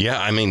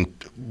 Yeah, I mean,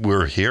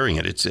 we're hearing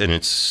it.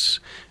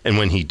 And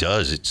when he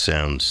does, it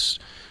sounds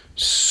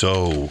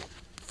so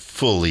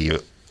fully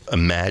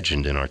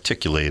imagined and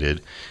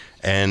articulated,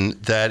 and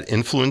that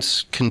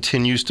influence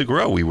continues to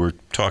grow. We were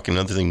talking,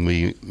 another thing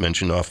we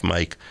mentioned off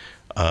mic,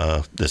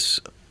 this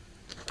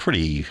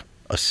pretty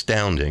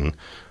astounding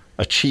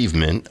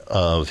achievement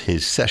of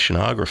his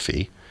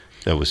sessionography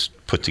that was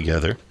put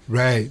together.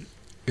 Right,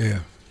 yeah.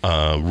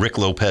 Rick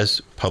Lopez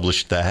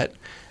published that,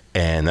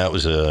 and that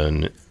was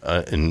an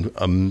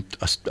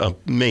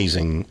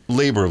amazing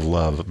labor of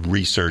love,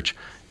 research,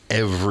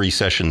 every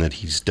session that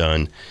he's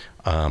done.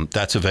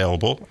 That's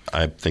available.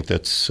 I think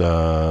that's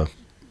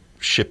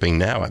shipping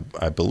now,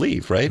 I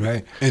believe, right?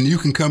 Right. And you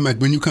can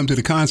when you come to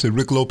the concert,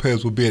 Rick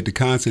Lopez will be at the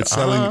concert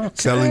selling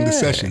the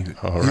session.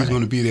 All He's right.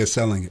 going to be there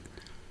selling it.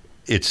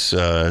 It's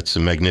a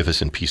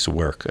magnificent piece of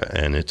work,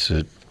 and it's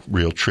a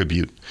real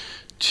tribute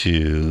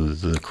to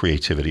the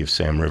creativity of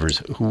Sam Rivers,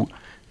 who,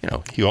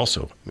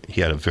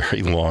 he had a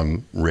very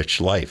long, rich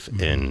life,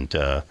 and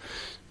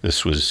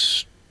this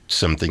was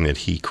something that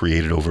he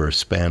created over a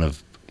span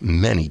of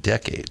many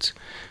decades.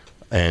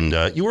 And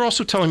you were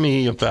also telling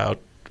me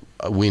about,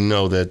 we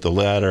know that the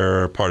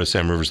latter part of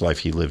Sam Rivers' life,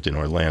 he lived in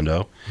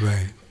Orlando.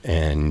 Right.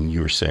 And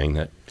you were saying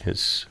that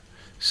his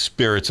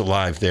spirit's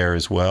alive there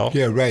as well.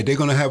 Yeah, right. They're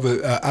going to have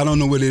I don't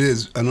know what it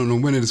is. I don't know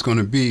when it's going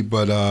to be,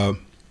 but,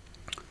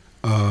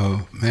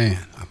 man,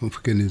 I'm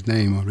forgetting his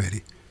name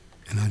already.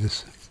 And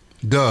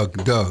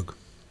Doug,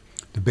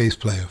 the bass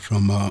player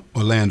from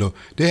Orlando.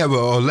 They have an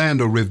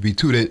Orlando Rivby,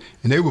 too,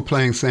 and they were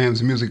playing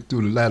Sam's music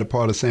through the latter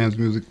part of Sam's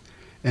music.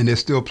 And they're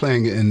still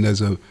playing it, and there's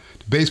the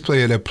bass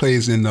player that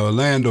plays in the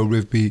Orlando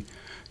Rivby.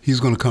 He's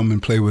going to come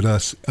and play with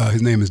us.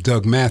 His name is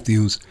Doug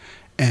Matthews,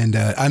 and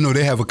I know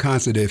they have a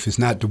concert if it's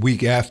not the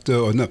week after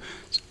or no.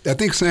 I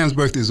think Sam's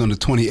birthday is on the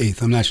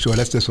 28th. I'm not sure.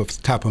 That's just off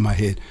the top of my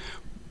head.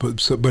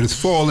 but it's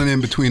falling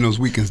in between those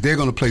weekends. They're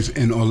going to play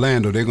in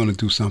Orlando. They're going to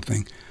do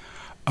something.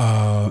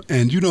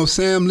 And,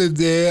 Sam lived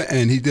there,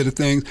 and he did a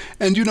thing.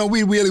 And,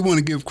 we really want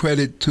to give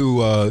credit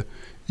to,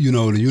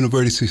 the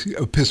University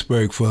of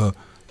Pittsburgh for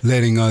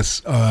letting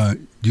us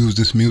use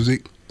this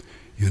music,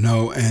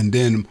 And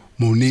then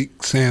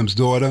Monique, Sam's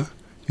daughter,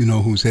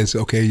 who says,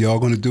 okay, y'all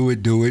going to do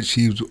it.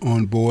 She's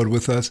on board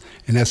with us,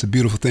 and that's a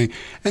beautiful thing.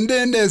 And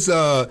then there's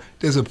a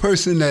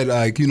person that,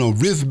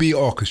 Riv B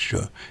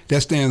Orchestra.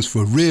 That stands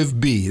for Riv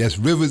B. That's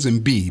Rivers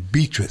and B,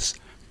 Beatrice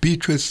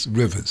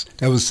Rivers.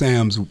 That was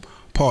Sam's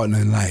partner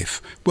in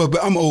life. But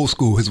I'm old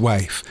school, his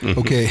wife.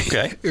 Okay.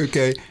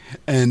 Okay.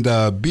 And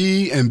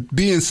B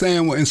and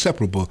Sam were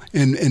inseparable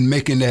in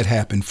making that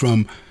happen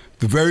from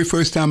the very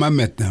first time I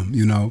met them,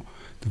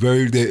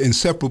 They're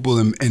inseparable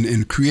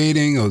in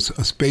creating a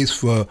space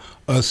for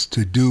us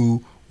to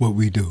do what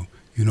we do.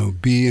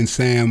 B and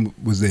Sam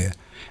was there.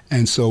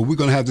 And so we're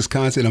going to have this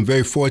concert. I'm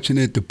very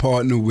fortunate to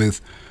partner with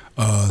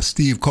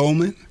Steve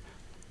Coleman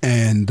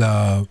and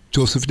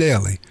Joseph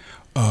Daly.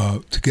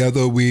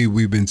 Together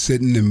we've been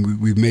sitting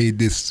and we've made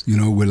this,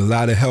 with a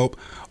lot of help,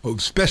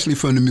 especially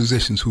from the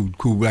musicians who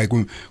like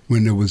when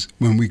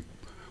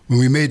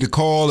we made the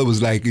call, it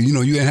was like,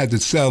 you didn't have to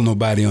sell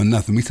nobody on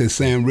nothing. We said,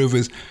 Sam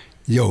Rivers,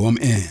 yo, I'm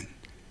in.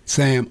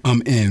 Sam,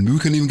 I'm in. We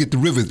couldn't even get the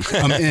Rivers.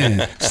 I'm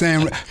in.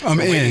 Sam, I'm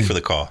in. Waiting for the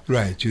call.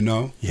 Right,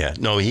 Yeah.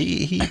 No,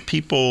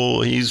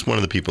 he's one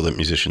of the people that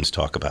musicians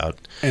talk about.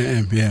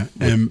 And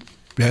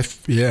that's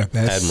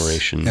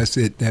admiration. That's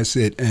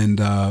it. And,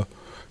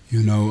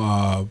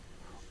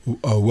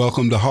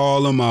 Welcome to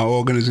Harlem, our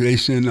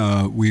organization.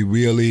 We're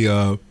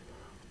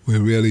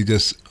really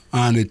just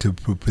honored to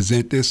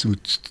present this. We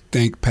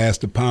thank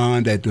Pastor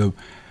Pond at the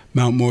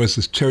Mount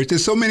Morris Church.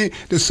 There's so many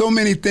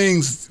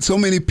things, so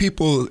many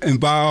people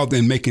involved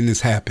in making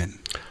this happen.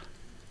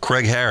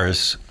 Craig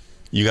Harris,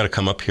 you got to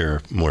come up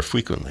here more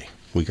frequently.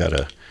 You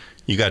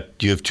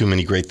have too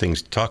many great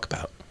things to talk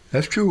about.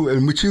 That's true,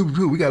 and with you,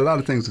 we got a lot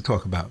of things to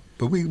talk about.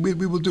 But we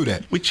will do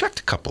that. We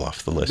checked a couple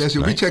off the list. That's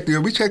it. We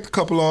checked a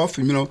couple off.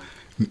 And,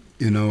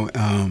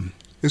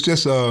 it's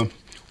just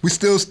we're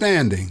still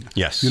standing.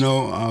 Yes.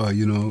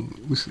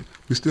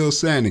 We're still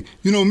standing.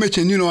 Mitch,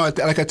 and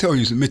like I tell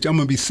you, Mitch, I'm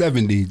gonna be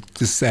 70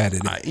 this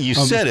Saturday. You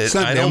said it.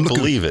 Sunday. I don't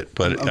believe it,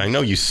 but I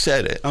know you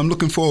said it. I'm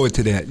looking forward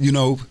to that.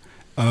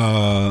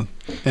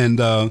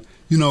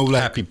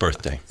 Happy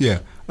birthday. Yeah.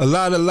 A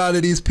lot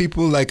of these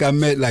people, like I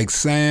met, like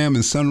Sam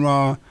and Sun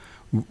Ra,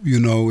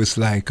 it's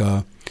like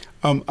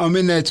I'm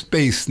in that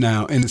space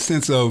now in the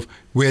sense of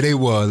where they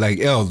were, like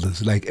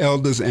elders,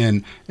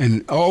 and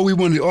all I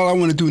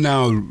want to do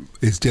now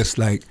is just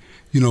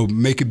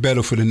make it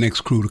better for the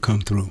next crew to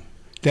come through.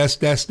 That's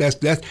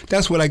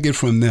what I get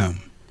from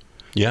them.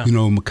 Yeah.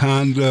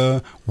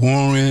 Makanda,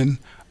 Warren,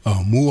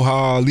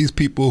 Muhal, these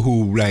people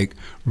who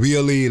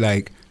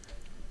really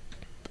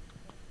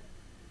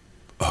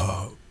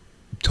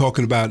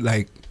talking about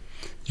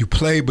you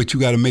play, but you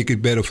got to make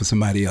it better for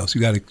somebody else.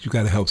 You got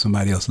to help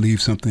somebody else,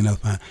 leave something else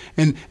behind.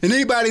 And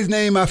anybody's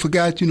name I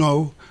forgot,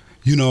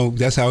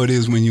 that's how it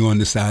is when you're on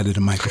the side of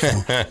the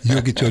microphone.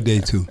 You'll get your day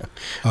too.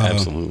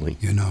 Absolutely.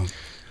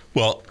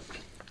 Well,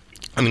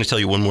 I'm going to tell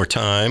you one more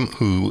time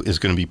who is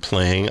going to be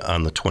playing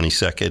on the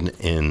 22nd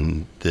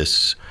in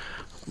this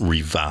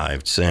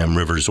revived Sam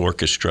Rivers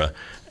Orchestra.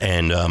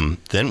 And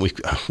then we're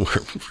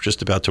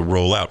just about to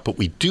roll out. But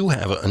we do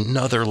have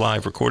another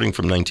live recording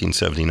from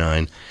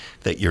 1979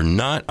 that you're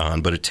not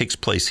on, but it takes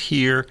place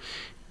here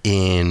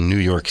in New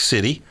York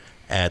City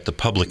at the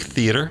Public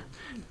Theater.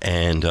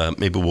 And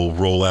maybe we'll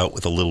roll out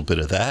with a little bit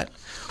of that.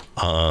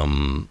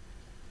 And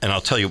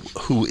I'll tell you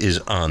who is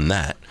on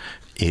that.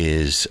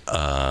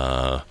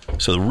 So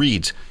the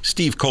Reeds,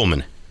 Steve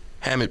Coleman,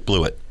 Hammett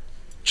Blewett,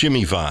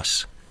 Jimmy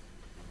Voss,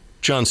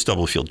 John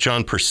Stubblefield,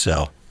 John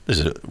Purcell. This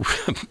is a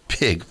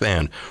big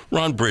band.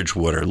 Ron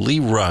Bridgewater, Lee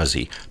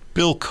Rozzi,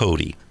 Bill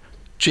Cody,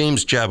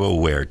 James Jabbo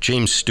Ware,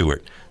 James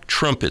Stewart,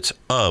 trumpets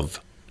of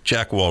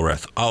Jack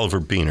Walrath, Oliver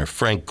Beener,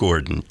 Frank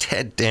Gordon,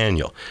 Ted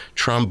Daniel,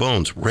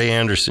 trombones, Ray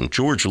Anderson,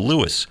 George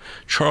Lewis,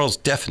 Charles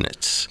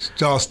Defnitz.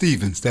 Charles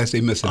Stevens, that's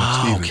they missing.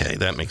 Okay,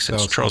 that makes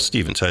sense. Charles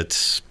Stevens,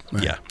 that's,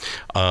 right.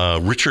 Yeah.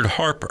 Richard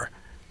Harper,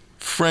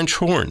 French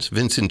horns,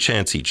 Vincent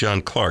Chansey,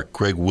 John Clark,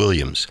 Greg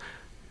Williams,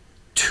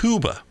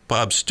 tuba,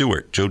 Bob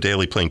Stewart, Joe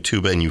Daly playing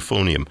tuba and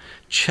euphonium,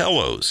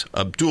 cellos,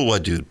 Abdul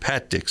Wadud,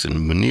 Pat Dixon,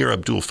 Munir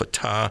Abdul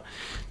Fattah,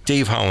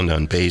 Dave Holland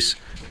on bass,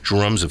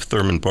 drums of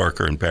Thurman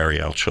Barker and Barry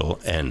Altschul,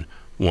 and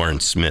Warren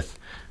Smith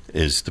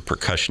is the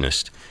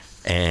percussionist.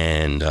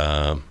 And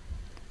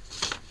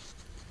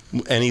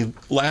any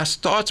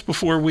last thoughts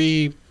before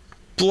we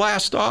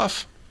blast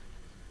off?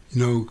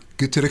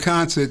 Get to the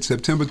concert,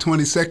 September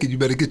 22nd. You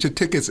better get your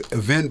tickets,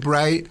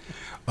 Eventbrite,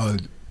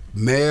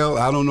 mail,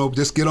 I don't know,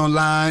 just get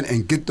online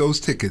and get those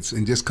tickets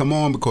and just come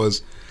on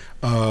because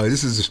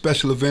this is a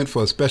special event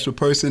for a special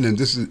person, and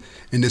this is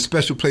in this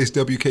special place,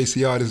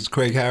 WKCR. This is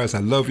Craig Harris. I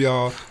love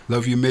y'all.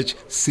 Love you, Mitch.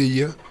 See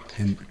ya.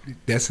 And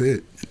that's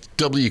it.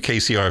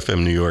 WKCR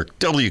FM New York,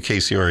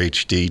 WKCR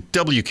HD,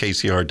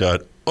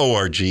 WKCR.org.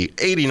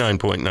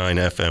 89.9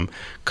 FM.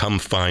 Come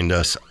find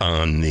us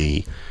on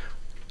the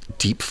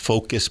Deep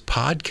Focus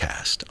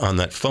podcast on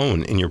that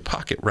phone in your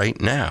pocket right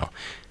now.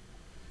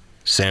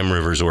 Sam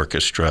Rivers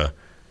Orchestra,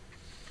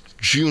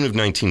 June of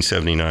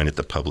 1979 at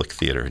the Public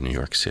Theater in New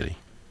York City.